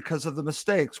get it because of the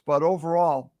mistakes, but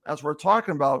overall, as we're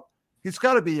talking about, he's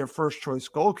got to be your first choice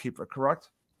goalkeeper, correct?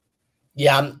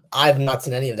 Yeah, I've not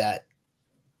seen any of that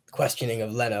questioning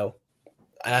of Leno.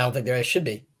 And I don't think there should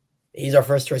be. He's our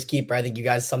first choice keeper. I think you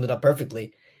guys summed it up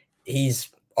perfectly. He's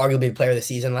arguably the player of the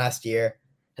season last year,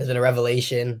 has been a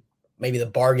revelation, maybe the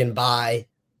bargain buy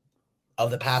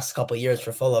of the past couple of years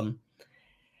for Fulham.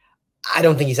 I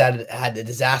don't think he's had a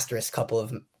disastrous couple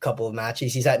of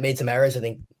matches. He's made some errors. I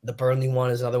think the Burnley one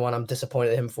is another one I'm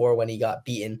disappointed at him for, when he got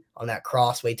beaten on that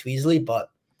cross way too easily. But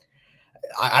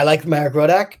I like Marek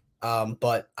Rodak,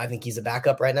 but I think he's a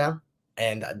backup right now.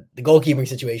 And the goalkeeping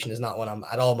situation is not one I'm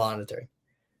at all monitoring.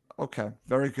 Okay,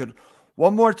 very good.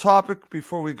 One more topic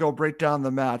before we go break down the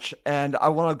match. And I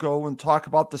want to go and talk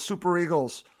about the Super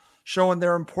Eagles showing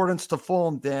their importance to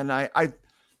Fulham, Dan. I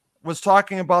was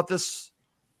talking about this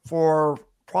for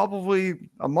probably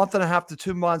a month and a half to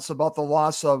 2 months about the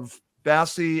loss of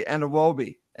Bassey and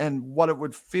Iwobi and what it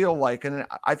would feel like. And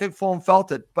I think Fulham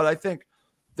felt it, but I think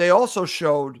they also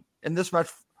showed in this match,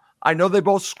 I know they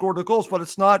both scored the goals, but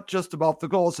it's not just about the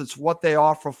goals. It's what they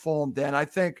offer Fulham, Dan. I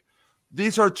think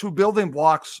these are two building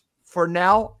blocks for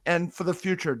now and for the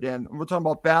future, Dan. We're talking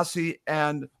about Bassey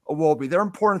and Iwobi. Their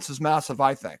importance is massive,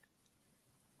 I think.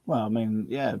 Well, I mean,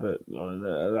 yeah, but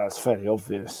that's fairly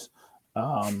obvious.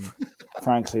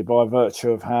 Frankly, by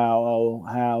virtue of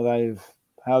how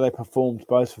they performed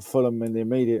both for Fulham in the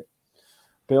immediate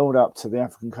build up to the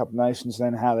African Cup of Nations,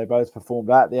 then how they both performed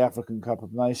at the African Cup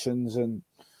of Nations, and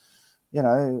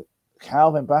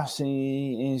Calvin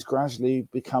Bassey is gradually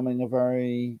becoming a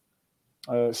very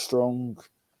strong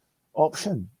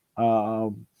option,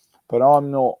 but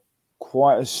I'm not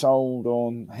quite as sold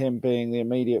on him being the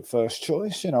immediate first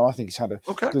choice. I think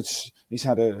he's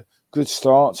had a good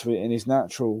start to it in his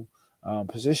natural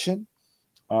position.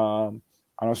 And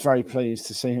I was very pleased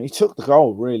to see him. He took the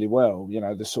goal really well,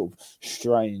 the sort of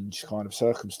strange kind of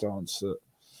circumstance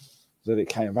that it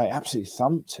came about. He absolutely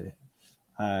thumped it.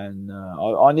 And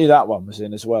I knew that one was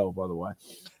in as well, by the way.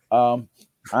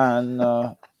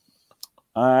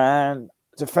 And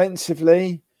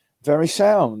defensively, very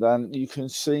sound. And you can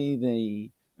see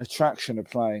the attraction of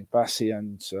playing Bassey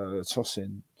and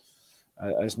Tosin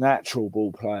as natural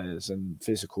ball players and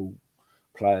physical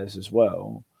players as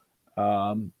well.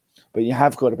 But you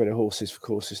have got a bit of horses for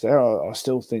courses there. I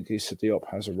still think Issa Diop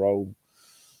has a role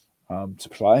to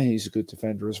play. He's a good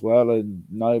defender as well, and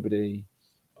nobody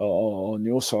on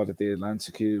your side of the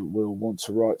Atlantic will want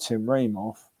to write Tim Ream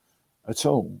off at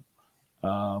all.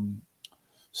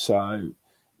 So,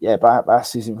 yeah,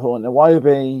 Bass is important.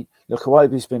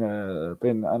 Iwobi's been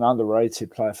an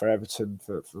underrated player for Everton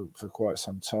for quite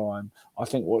some time. I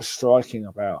think what's striking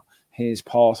about his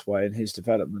pathway and his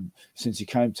development since he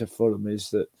came to Fulham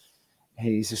is that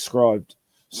he's ascribed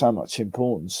so much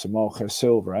importance to Marco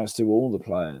Silva, as do all the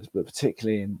players, but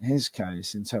particularly in his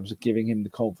case, in terms of giving him the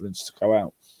confidence to go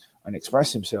out and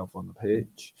express himself on the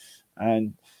pitch.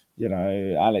 And, you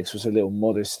know, Alex was a little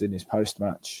modest in his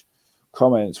post-match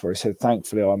comments where he said,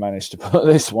 thankfully, I managed to put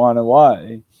this one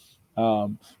away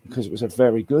because it was a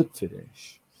very good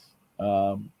finish.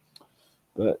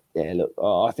 But, yeah, look,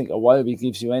 I think Iwobi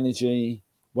gives you energy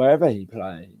wherever he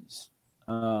plays.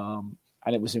 And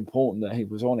it was important that he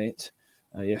was on it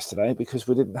yesterday because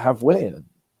we didn't have Willian.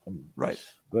 Right.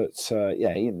 But,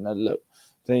 yeah, you know, look,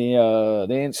 the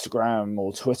Instagram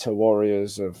or Twitter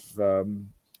warriors of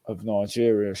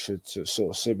Nigeria should sort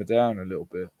of simmer down a little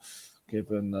bit,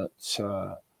 given that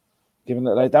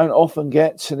they don't often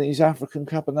get to these African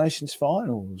Cup of Nations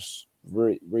finals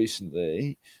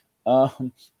recently.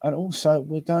 And also,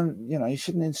 we don't, you know, you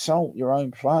shouldn't insult your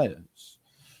own players,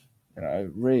 you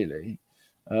know, really,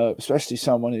 especially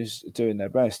someone who's doing their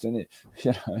best. And,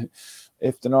 you know,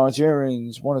 if the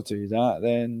Nigerians want to do that,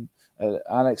 then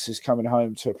Alex is coming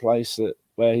home to a place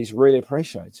where he's really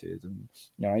appreciated. And,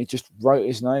 you know, he just wrote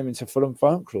his name into Fulham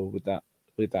folklore with that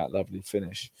lovely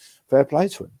finish. Fair play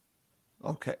to him.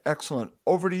 Okay, excellent.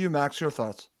 Over to you, Max. Your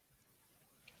thoughts.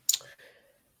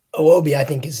 Iwobi, I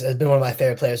think, has been one of my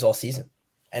favorite players all season.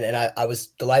 And I was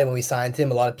delighted when we signed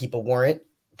him. A lot of people weren't,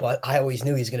 but I always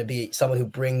knew he's going to be someone who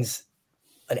brings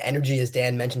an energy, as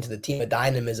Dan mentioned, to the team, a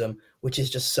dynamism, which is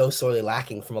just so sorely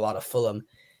lacking from a lot of Fulham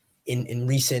in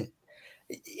recent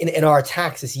in our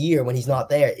attacks this year. When he's not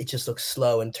there, it just looks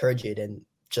slow and turgid and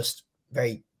just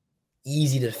very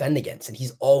easy to defend against. And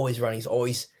he's always running. He's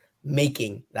always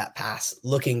making that pass,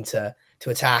 looking to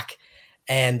attack.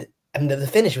 And the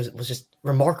finish was just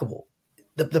remarkable.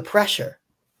 The pressure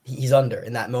he's under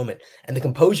in that moment and the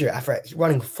composure after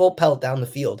running full pelt down the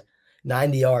field,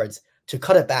 90 yards, to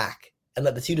cut it back and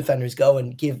let the two defenders go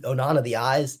and give Onana the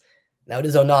eyes. Now it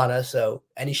is Onana, so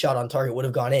any shot on target would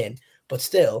have gone in. But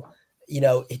still, you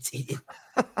know,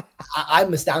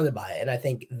 I'm astounded by it. And I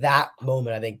think that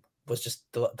moment, was just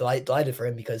delighted for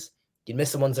him because he'd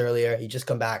missed some ones earlier. He'd just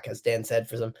come back, as Dan said,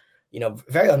 for some, you know,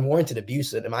 very unwarranted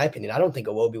abuse, in my opinion. I don't think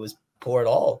Iwobi was poor at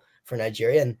all for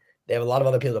Nigeria, and they have a lot of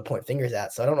other people to point fingers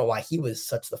at. So I don't know why he was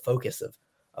such the focus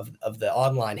of the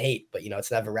online hate, but, you know,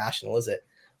 it's never rational, is it,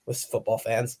 with football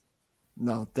fans?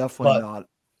 No, definitely not.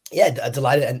 Yeah,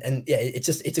 delighted. And yeah,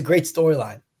 it's a great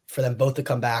storyline for them both to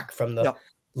come back from the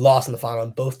loss in the final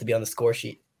and both to be on the score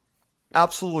sheet.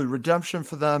 Absolutely. Redemption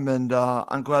for them. And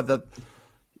I'm glad that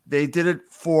they did it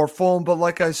for Fulham. But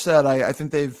like I said, I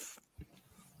think they've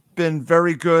been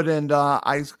very good, and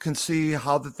I can see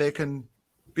how that they can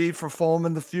be for Fulham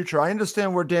in the future. I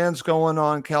understand where Dan's going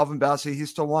on Calvin Bassey. He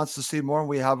still wants to see more, and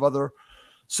we have other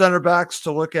center backs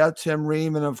to look at, Tim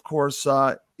Ream, and of course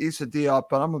Issa Diop.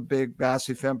 But I'm a big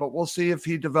Bassey fan, but we'll see if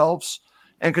he develops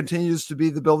and continues to be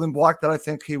the building block that I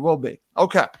think he will be.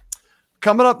 Okay.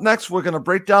 Coming up next, we're going to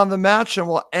break down the match, and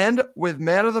we'll end with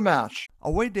man of the match.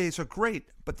 Away days are great,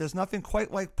 but there's nothing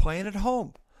quite like playing at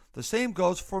home. The same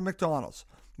goes for McDonald's.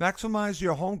 Maximize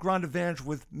your home ground advantage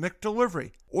with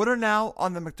McDelivery. Order now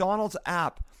on the McDonald's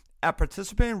app at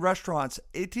participating restaurants.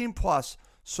 18 plus.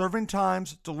 Serving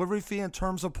times, delivery fee, and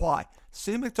terms apply.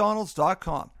 See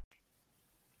McDonald's.com.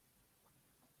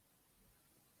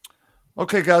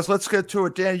 Okay, guys, let's get to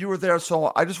it. Dan, you were there,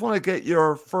 so I just want to get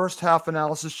your first half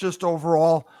analysis just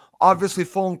overall. Obviously,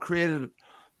 Fulham created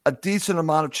a decent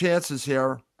amount of chances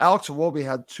here. Alex Iwobi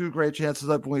had two great chances.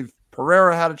 I believe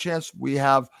Pereira had a chance. We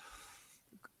have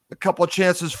a couple of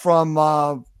chances from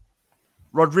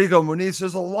Rodrigo Muniz.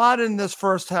 There's a lot in this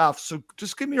first half. So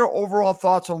just give me your overall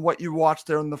thoughts on what you watched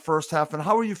there in the first half, and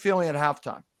how are you feeling at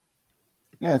halftime?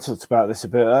 Yeah, I talked about this a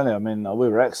bit earlier. I mean, we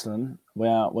were excellent. We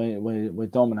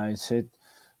dominated.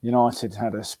 United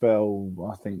had a spell,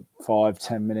 I think,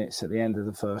 5-10 minutes at the end of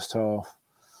the first half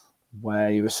where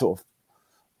you were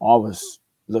I was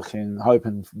looking,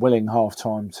 hoping, willing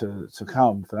half-time to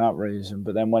come for that reason.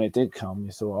 But then when it did come,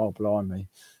 you thought, oh, blimey,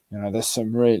 you know, there's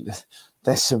some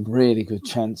really good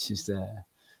chances there.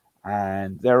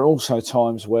 And there are also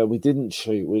times where we didn't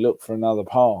shoot. We looked for another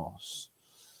pass.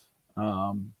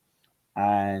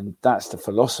 And that's the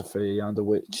philosophy under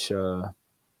which, in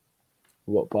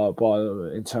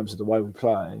terms of the way we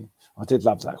play. I did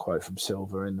love that quote from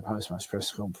Silva in the post-match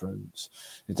press conference.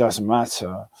 It doesn't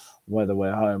matter whether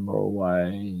we're home or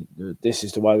away. This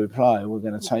is the way we play. We're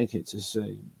going to take it to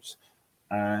seams.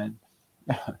 And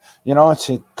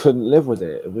United couldn't live with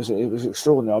it. It was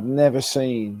extraordinary. I've never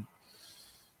seen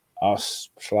us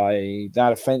play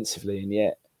that offensively and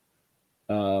yet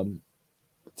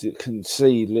to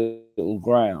concede little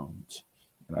ground.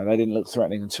 They didn't look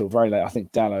threatening until very late. I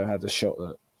think Dallo had a shot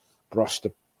that brushed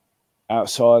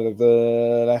outside of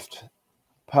the left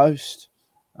post.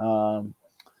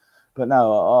 But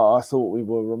no, I thought we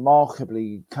were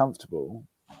remarkably comfortable,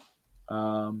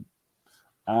 and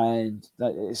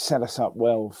that it set us up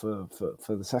well for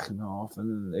the second half,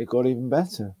 and it got even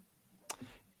better.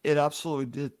 It absolutely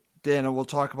did, Dan, and we'll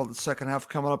talk about the second half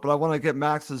coming up, but I want to get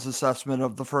Max's assessment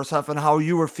of the first half and how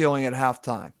you were feeling at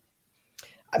halftime.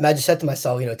 I just said to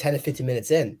myself, 10 to 15 minutes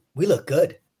in, we look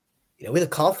good. We look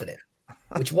confident,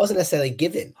 which wasn't necessarily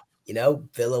given.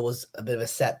 Villa was a bit of a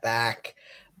setback.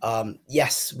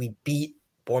 Yes, we beat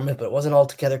Bournemouth, but it wasn't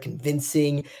altogether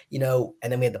convincing, and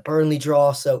then we had the Burnley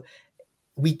draw. So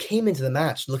we came into the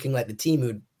match looking like the team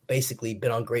who'd basically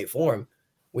been on great form,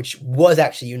 which was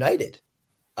actually United.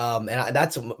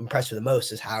 That's what impressed me the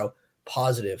most, is how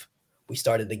positive we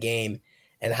started the game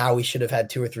and how we should have had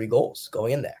 2 or 3 goals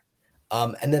going in there.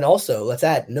 And then also, let's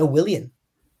add, no Willian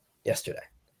yesterday.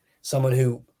 Someone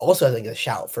who also, I think, is a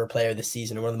shout for a player this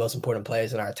season and one of the most important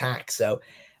players in our attack. So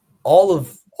all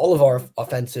of our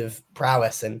offensive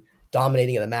prowess and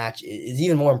dominating of the match is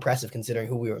even more impressive considering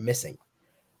who we were missing.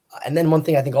 And then one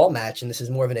thing I think all match, and this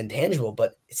is more of an intangible,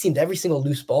 but it seemed every single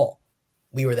loose ball,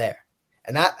 we were there.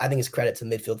 And that, I think, is credit to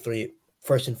the midfield three,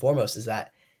 first and foremost, is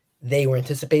that they were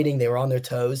anticipating, they were on their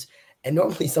toes. And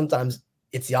normally sometimes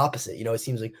it's the opposite. It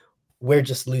seems like we're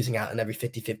just losing out on every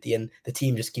 50-50 and the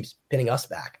team just keeps pinning us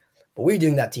back. But we're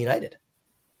doing that to United.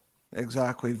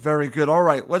 Exactly. Very good. All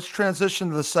right, let's transition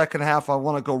to the second half. I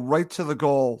want to go right to the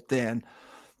goal, Dan,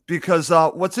 because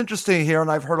what's interesting here, and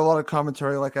I've heard a lot of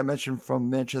commentary, like I mentioned, from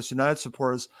Manchester United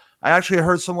supporters. I actually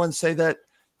heard someone say that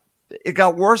it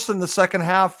got worse in the second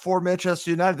half for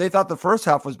Manchester United. They thought the first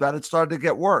half was bad. It started to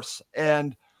get worse.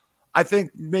 And I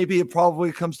think maybe it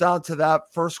probably comes down to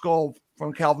that first goal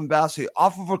from Calvin Bassey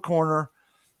off of a corner.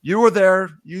 You were there.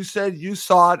 You said you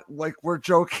saw it, like we're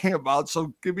joking about.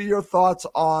 So give me your thoughts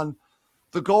on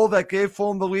the goal that gave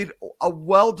Fulham the lead, a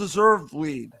well-deserved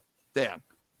lead, Dan.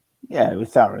 Yeah, we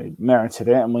thoroughly merited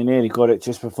it, and we nearly got it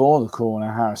just before the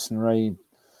corner. Harrison Reed,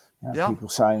 people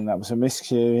saying that was a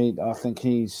miscue. I think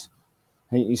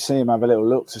you see him have a little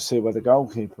look to see where the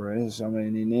goalkeeper is. I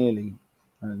mean, he nearly,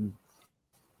 and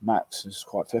Max is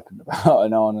quite flippant about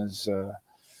Onana's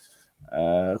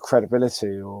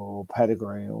credibility or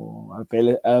pedigree or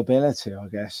ability, I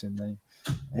guess, in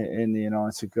the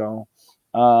United goal.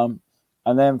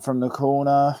 And then from the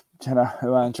corner,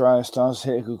 who Andreas does,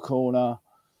 hit a good corner.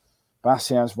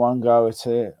 Bassey has one go at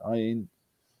it. I mean,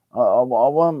 I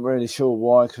wasn't really sure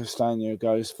why Castagna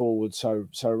goes forward so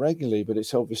regularly, but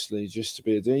it's obviously just to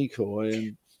be a decoy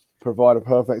and provide a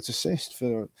perfect assist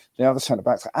for the other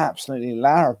centre-back to absolutely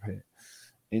larrup it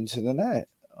into the net.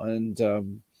 And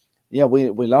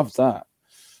we loved that.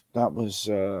 That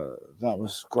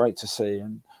was great to see,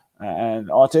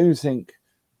 and I do think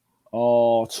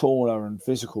our taller and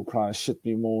physical players should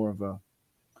be more of a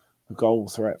goal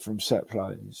threat from set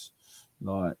plays.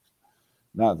 Like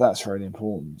that's really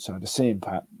important. So to see him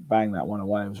bang that one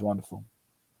away was wonderful.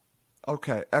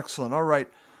 Okay, excellent. All right,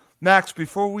 Max,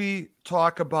 before we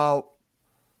talk about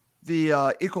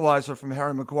the equalizer from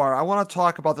Harry Maguire, I want to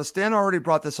talk about this. Dan already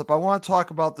brought this up. I want to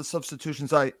talk about the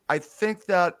substitutions. I think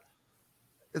that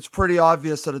it's pretty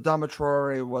obvious that Adama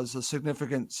Traore was a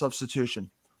significant substitution.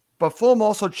 But Fulham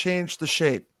also changed the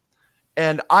shape.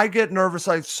 And I get nervous.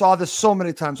 I saw this so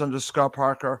many times under Scott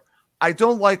Parker. I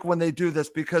don't like when they do this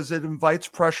because it invites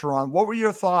pressure on. What were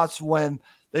your thoughts when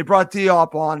they brought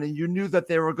Diop on and you knew that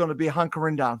they were going to be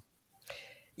hunkering down?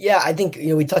 Yeah, I think,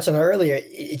 we touched on it earlier.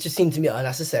 It just seemed to me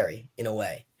unnecessary in a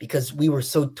way because we were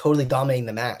so totally dominating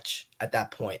the match at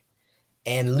that point.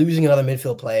 And losing another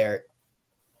midfield player,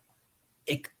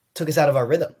 it took us out of our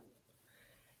rhythm.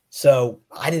 So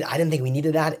I didn't think we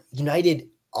needed that. United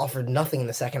offered nothing in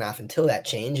the second half until that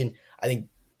change. And I think,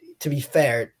 to be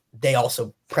fair, they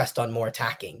also pressed on more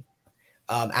attacking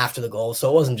after the goal. So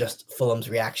it wasn't just Fulham's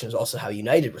reaction, it was also how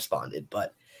United responded.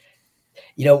 But,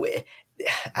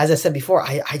 as I said before,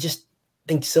 I just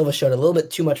think Silva showed a little bit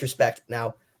too much respect.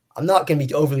 Now, I'm not going to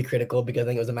be overly critical because I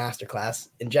think it was a masterclass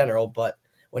in general. But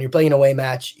when you're playing an away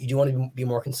match, you do want to be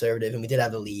more conservative. And we did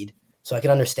have the lead, so I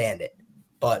can understand it.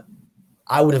 But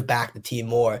I would have backed the team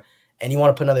more. And you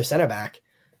want to put another center back,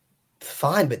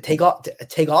 fine, but take off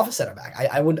a center back.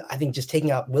 I think just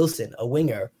taking out Wilson, a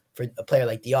winger, for a player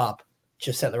like Diop,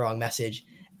 just sent the wrong message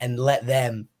and let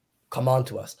them come on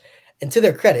to us. And to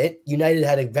their credit, United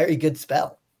had a very good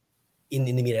spell in the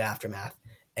immediate aftermath,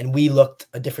 and we looked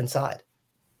a different side.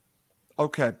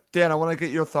 Okay, Dan, I want to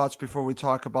get your thoughts before we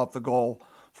talk about the goal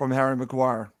from Harry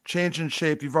Maguire. Change in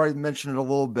shape, you've already mentioned it a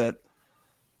little bit.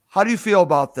 How do you feel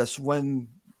about this when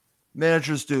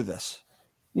managers do this?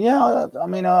 Yeah, I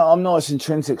mean, I'm not as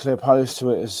intrinsically opposed to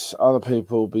it as other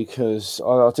people because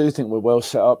I do think we're well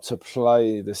set up to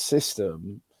play the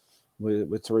system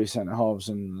with three centre halves,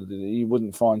 and you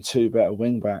wouldn't find two better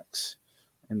wing backs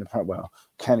in the well.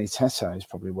 Kenny Tete is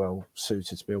probably well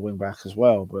suited to be a wing back as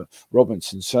well, but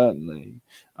Robinson certainly.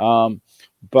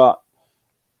 But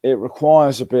it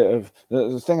requires a bit of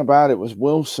the thing about it was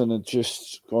Wilson had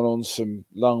just gone on some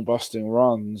lung busting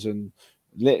runs, and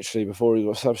literally before he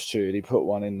got substituted, he put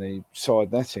one in the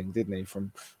side netting, didn't he,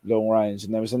 from long range?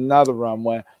 And there was another run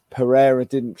where Pereira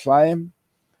didn't play him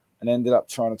and ended up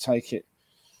trying to take it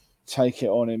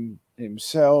on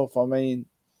himself. I mean,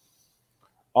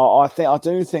 I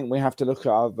do think we have to look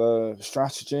at other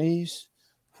strategies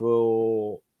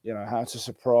for how to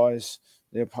surprise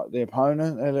the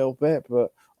opponent a little bit,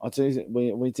 but I do think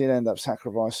we did end up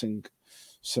sacrificing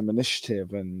some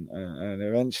initiative, and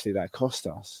eventually that cost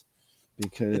us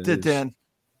because It did, Dan.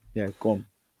 Yeah, go on.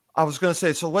 I was going to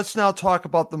say, so let's now talk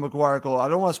about the Maguire goal. I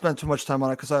don't want to spend too much time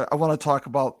on it because I want to talk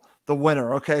about the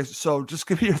winner. Okay, so just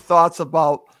give me your thoughts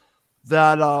about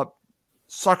that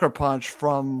sucker punch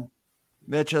from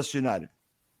Manchester United.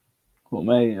 Well,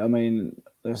 I mean,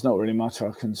 there's not really much I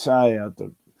can say. I've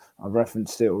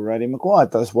referenced it already. Maguire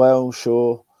does well,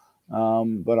 sure,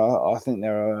 but I think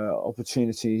there are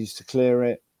opportunities to clear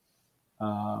it.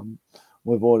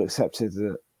 We've all accepted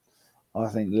that. I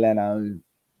think Leno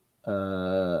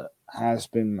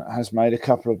has made a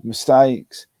couple of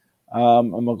mistakes,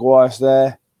 and Maguire's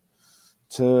there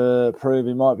to prove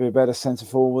he might be a better centre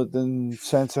forward than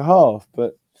centre half.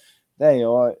 But there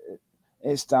you are.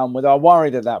 It's done with. I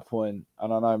worried at that point,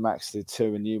 and I know Max did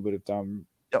too, and you would have done,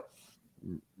 yep,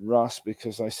 Russ,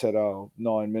 because they said,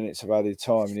 9 minutes of added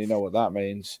time, and you know what that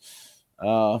means.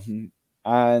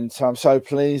 And so I'm so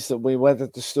pleased that we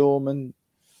weathered the storm and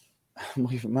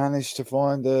we've managed to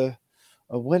find a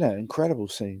winner. Incredible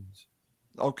scenes.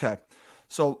 Okay.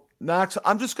 So, Max,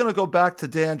 I'm just going to go back to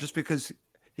Dan just because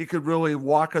he could really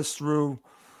walk us through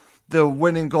the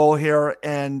winning goal here.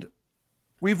 And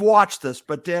we've watched this,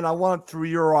 but Dan, I want through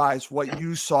your eyes what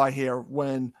you saw here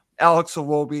when Alex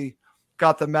Iwobi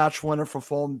got the match winner for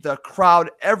Fulham, the crowd,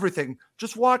 everything.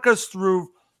 Just walk us through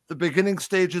the beginning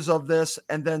stages of this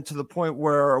and then to the point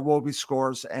where Iwobi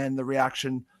scores and the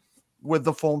reaction with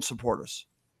the Fulham supporters.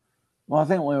 Well, I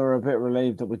think we were a bit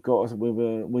relieved that we've got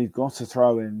a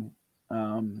throw in,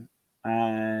 and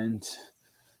there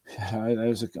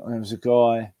was a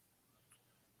guy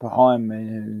behind me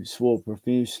who swore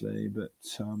profusely, but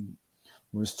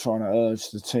was trying to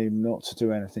urge the team not to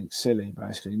do anything silly,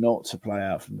 basically not to play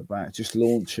out from the back, just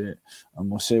launch it, and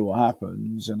we'll see what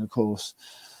happens. And of course,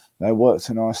 they worked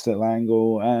a nice little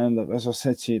angle, and as I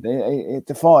said to you, it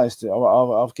defies.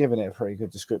 I've given it a pretty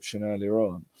good description earlier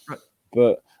on, right.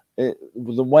 But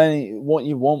what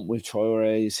you want with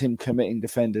Traore is him committing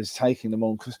defenders, taking them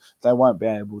on, because they won't be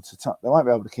able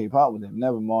to keep up with him.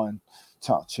 Never mind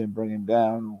touch him, bring him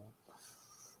down,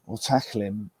 or tackle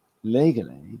him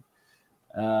legally.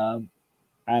 And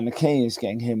the key is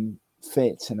getting him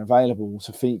fit and available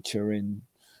to feature in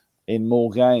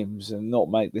more games and not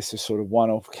make this a sort of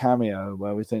one-off cameo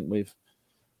where we think we've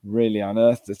really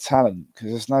unearthed the talent,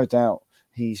 because there's no doubt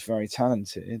he's very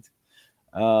talented.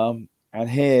 And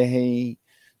here he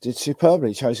did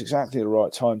superbly, chose exactly the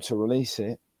right time to release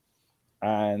it.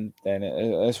 And then,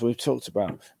 as we've talked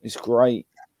about, it's great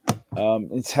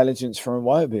intelligence from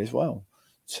Iwobi as well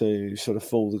to sort of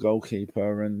fool the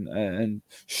goalkeeper and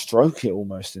stroke it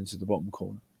almost into the bottom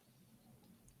corner.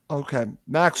 Okay.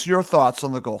 Max, your thoughts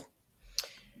on the goal?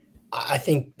 I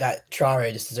think that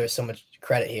Traore just deserves so much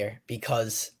credit here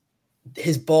because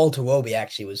his ball to Iwobi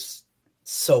actually was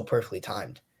so perfectly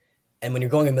timed. And when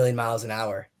you're going a million miles an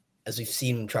hour, as we've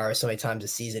seen Traore so many times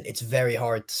this season, it's very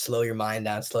hard to slow your mind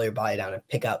down, slow your body down, and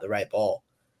pick out the right ball.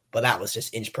 But that was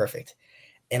just inch perfect.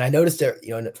 And I noticed there,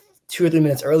 2 or 3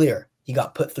 minutes earlier, he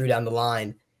got put through down the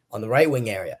line on the right wing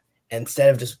area. And instead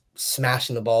of just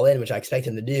smashing the ball in, which I expect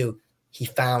him to do, he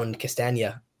found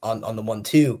Castagna on the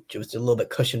 1-2, which was a little bit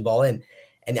cushioned ball in.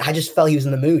 And I just felt he was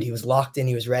in the mood. He was locked in.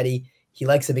 He was ready. He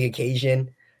likes a big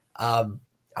occasion. I'm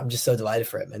just so delighted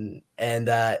for him. And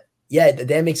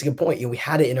Dan makes a good point. We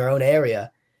had it in our own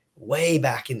area, way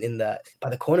back by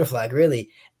the corner flag, really.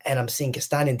 And I'm seeing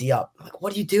Castagna and Diop. I'm like,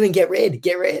 what are you doing? Get rid.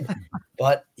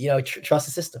 But trust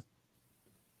the system.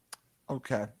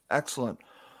 Okay, excellent.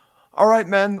 All right,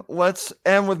 men. Let's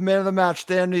end with man of the match.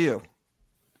 Dan, to you.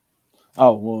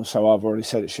 Oh well, so I've already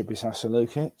said it should be Sasa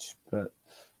Lukic, but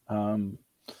it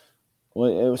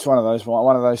was one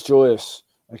of those joyous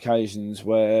occasions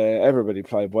where everybody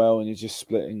played well and you're just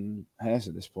splitting hairs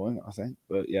at this point, I think.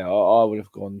 But yeah, I would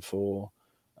have gone for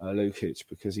Lukic,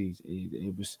 because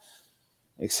he was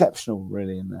exceptional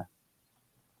really in there.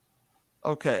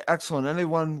 Okay, excellent.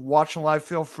 Anyone watching live,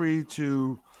 feel free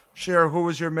to share who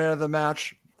was your man of the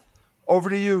match. Over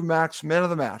to you, Max, man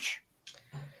of the match.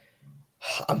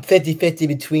 I'm 50-50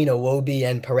 between Iwobi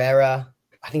and Pereira.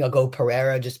 I think I'll go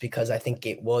Pereira just because I think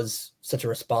it was such a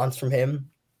response from him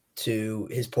to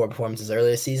his poor performances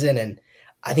earlier this season. And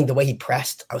I think the way he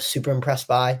pressed, I was super impressed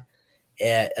by,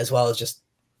 as well as just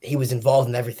he was involved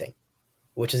in everything,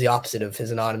 which is the opposite of his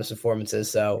anonymous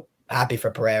performances. So happy for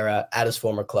Pereira at his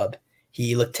former club.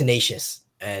 He looked tenacious,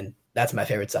 and that's my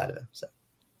favorite side of him. So,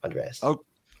 Andreas.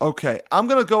 Okay. I'm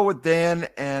going to go with Dan,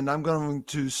 and I'm going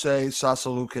to say Sasa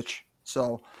Lukic.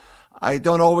 So I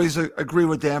don't always agree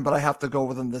with Dan, but I have to go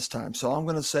with him this time. So I'm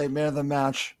going to say man of the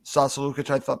match, Sasa Lukic.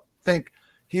 I think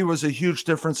he was a huge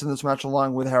difference in this match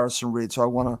along with Harrison Reed. So I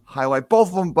want to highlight both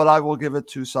of them, but I will give it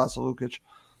to Sasa Lukic.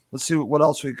 Let's see what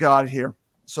else we got here.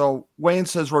 So Wayne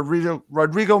says Rodrigo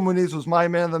Muniz was my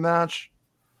man of the match.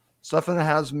 Stefan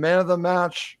has man of the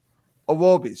match,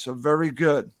 Iwobi. So very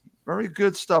good. Very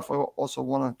good stuff. I also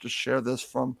want to just share this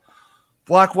from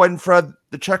Black, White, and Fred.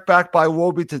 The check back by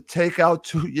Iwobi to take out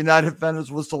two United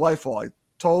vendors was delightful. I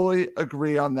totally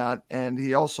agree on that. And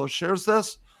he also shares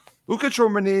this. Lukic or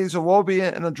Muniz,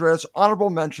 Iwobi, and Andreas, honorable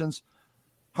mentions.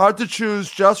 Hard to choose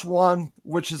just one,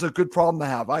 which is a good problem to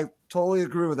have. I totally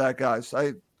agree with that, guys.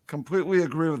 I completely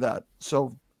agree with that.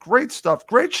 So great stuff.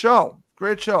 Great show.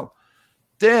 Great show.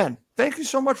 Dan, thank you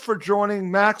so much for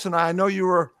joining Max and I. I know you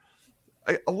were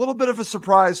a little bit of a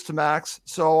surprise to Max,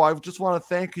 so I just want to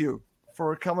thank you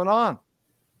for coming on.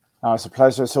 Oh, it's a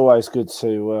pleasure. It's always good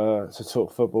to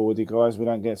talk football with you guys. We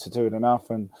don't get to do it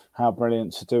enough, and how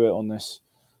brilliant to do it on this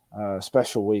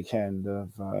special weekend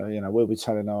of we'll be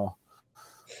telling our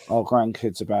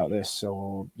grandkids about this,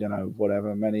 or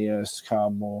whatever, many years to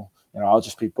come, or I'll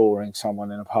just be boring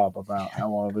someone in a pub about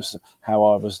how I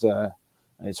was there.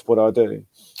 It's what I do.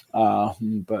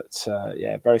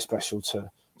 Very special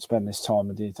to spend this time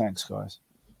with you. Thanks, guys.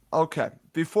 Okay.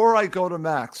 Before I go to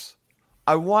Max,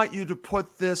 I want you to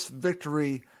put this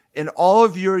victory in all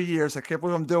of your years. I can't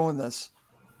believe I'm doing this.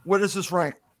 Where does this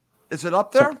rank? Is it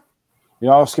up there?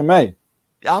 You're asking me?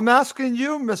 I'm asking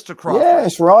you, Mr. Crawford. Yeah,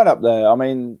 it's right up there. I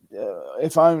mean,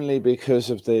 if only because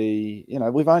of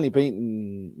we've only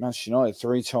beaten Manchester United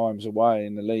 3 times away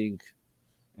in the league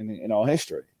in our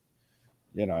history.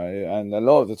 And a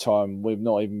lot of the time we've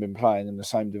not even been playing in the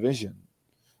same division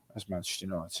as Manchester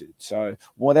United. So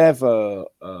whatever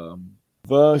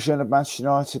version of Manchester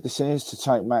United this is, to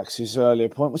take Max's earlier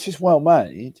point, which is well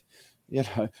made,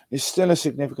 it's still a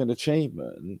significant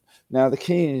achievement. Now, the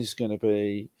key is going to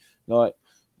be,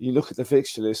 you look at the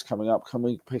fixture list coming up, can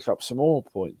we pick up some more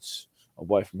points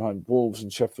away from home? Wolves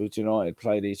and Sheffield United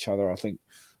played each other, I think,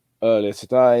 earlier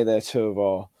today. They're two of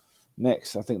our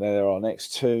next, I think they're our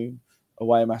next 2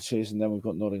 away matches, and then we've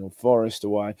got Nottingham Forest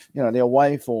away. The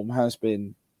away form has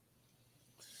been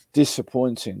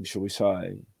disappointing, shall we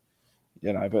say,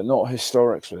 but not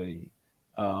historically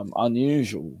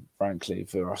unusual, frankly,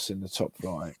 for us in the top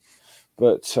flight.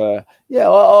 But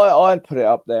I'd put it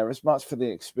up there as much for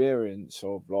the experience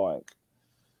of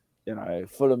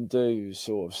Fulham do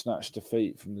sort of snatch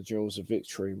defeat from the jaws of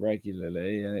victory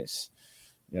regularly, and it's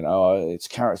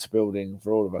character building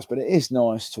for all of us. But it is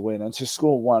nice to win and to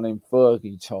score one in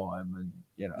Fergie time, and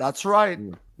that's right.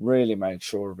 Really make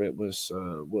sure of it was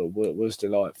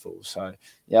delightful. So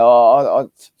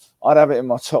I'd have it in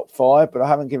my top 5, but I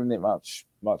haven't given it much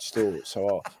thought.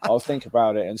 So I'll think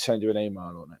about it and send you an email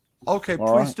on it. Okay,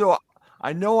 all please right? Do.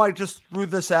 I know I just threw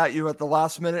this at you at the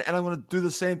last minute, and I'm going to do the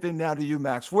same thing now to you,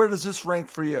 Max. Where does this rank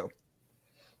for you?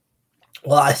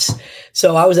 Well,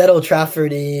 so I was at Old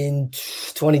Trafford in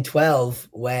 2012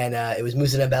 when it was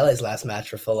Moussa Dembele's last match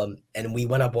for Fulham, and we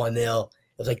went up 1-0. It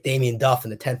was like Damien Duff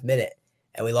in the 10th minute,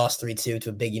 and we lost 3-2 to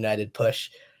a big United push,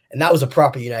 and that was a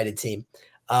proper United team.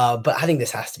 But I think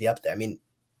this has to be up there. I mean,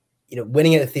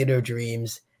 winning at the Theatre of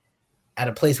Dreams at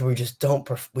a place where we just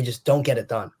don't get it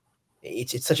done.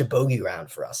 It's such a bogey ground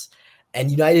for us.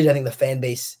 And United, I think the fan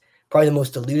base, probably the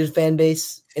most deluded fan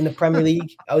base in the Premier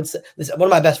League. I would say one of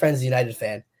my best friends is a United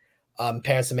fan.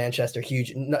 Parents in Manchester,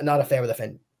 huge, not a fan of the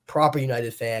fan, proper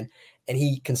United fan. And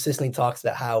he consistently talks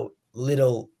about how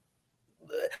little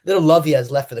love he has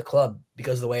left for the club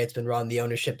because of the way it's been run, the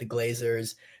ownership, the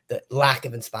Glazers, the lack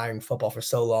of inspiring football for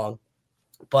so long.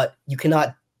 But you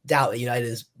cannot doubt that United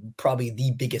is probably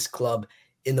the biggest club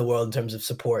in the world in terms of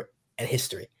support and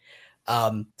history.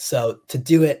 So to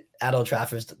do it at Old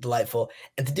Trafford is delightful,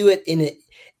 and to do it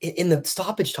in the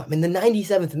stoppage time in the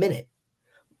 97th minute.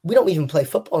 We don't even play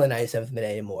football in the 97th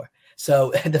minute anymore.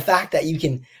 So the fact that you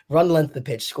can run the length of the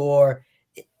pitch, score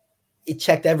it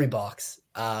checked every box.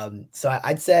 So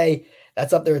I'd say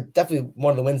that's up there. Definitely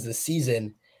one of the wins of the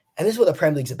season. And this is what the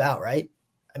Premier League's about, right?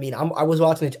 I mean, I was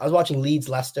watching Leeds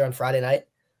Leicester on Friday night.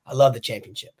 I love the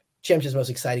Championship. Championship is the most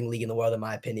exciting league in the world, in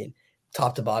my opinion.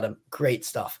 Top to bottom, great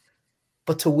stuff.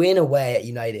 But to win away at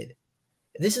United,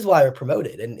 this is why we're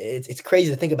promoted. And it's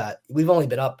crazy to think about. We've only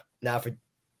been up now for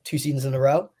 2 seasons in a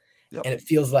row. Yep. And it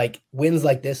feels like wins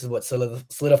like this is what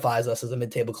solidifies us as a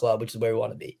mid-table club, which is where we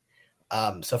want to be.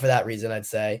 So for that reason, I'd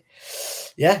say,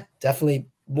 yeah, definitely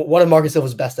one of Marcus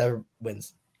Silva's best ever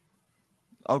wins.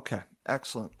 Okay,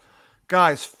 excellent.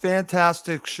 Guys,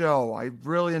 fantastic show. I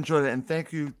really enjoyed it, and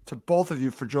thank you to both of you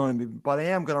for joining me. But I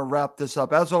am going to wrap this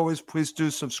up. As always, please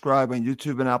do subscribe on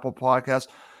YouTube and Apple Podcasts.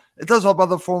 It does help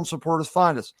other forum supporters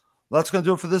find us. That's going to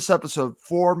do it for this episode.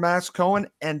 For Max Cohen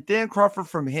and Dan Crawford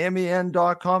from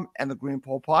HammyN.com and the Green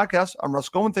Pole Podcast, I'm Russ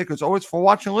Cohen. Thank you as always for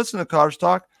watching and listening to Cottage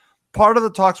Talk, part of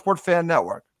the TalkSport Fan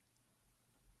Network.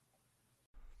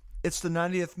 It's the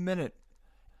 90th minute,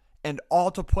 and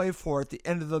all to play for at the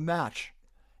end of the match.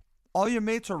 All your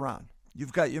mates are around.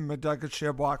 You've got your McNugget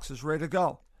share boxes ready to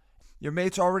go. Your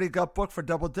mates already got booked for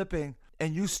double dipping,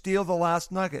 and you steal the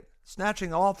last nugget,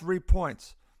 snatching all 3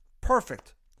 points.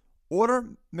 Perfect.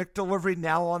 Order McDelivery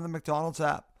now on the McDonald's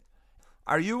app.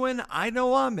 Are you in? I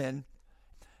know I'm in.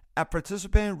 At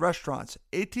participating restaurants,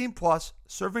 18 plus,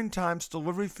 serving times,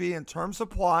 delivery fee, and terms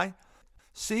apply.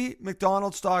 See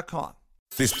McDonald's.com.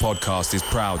 This podcast is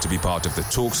proud to be part of the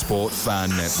TalkSport Fan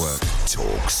Network.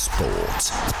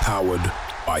 TalkSport. Powered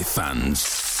by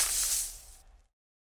fans.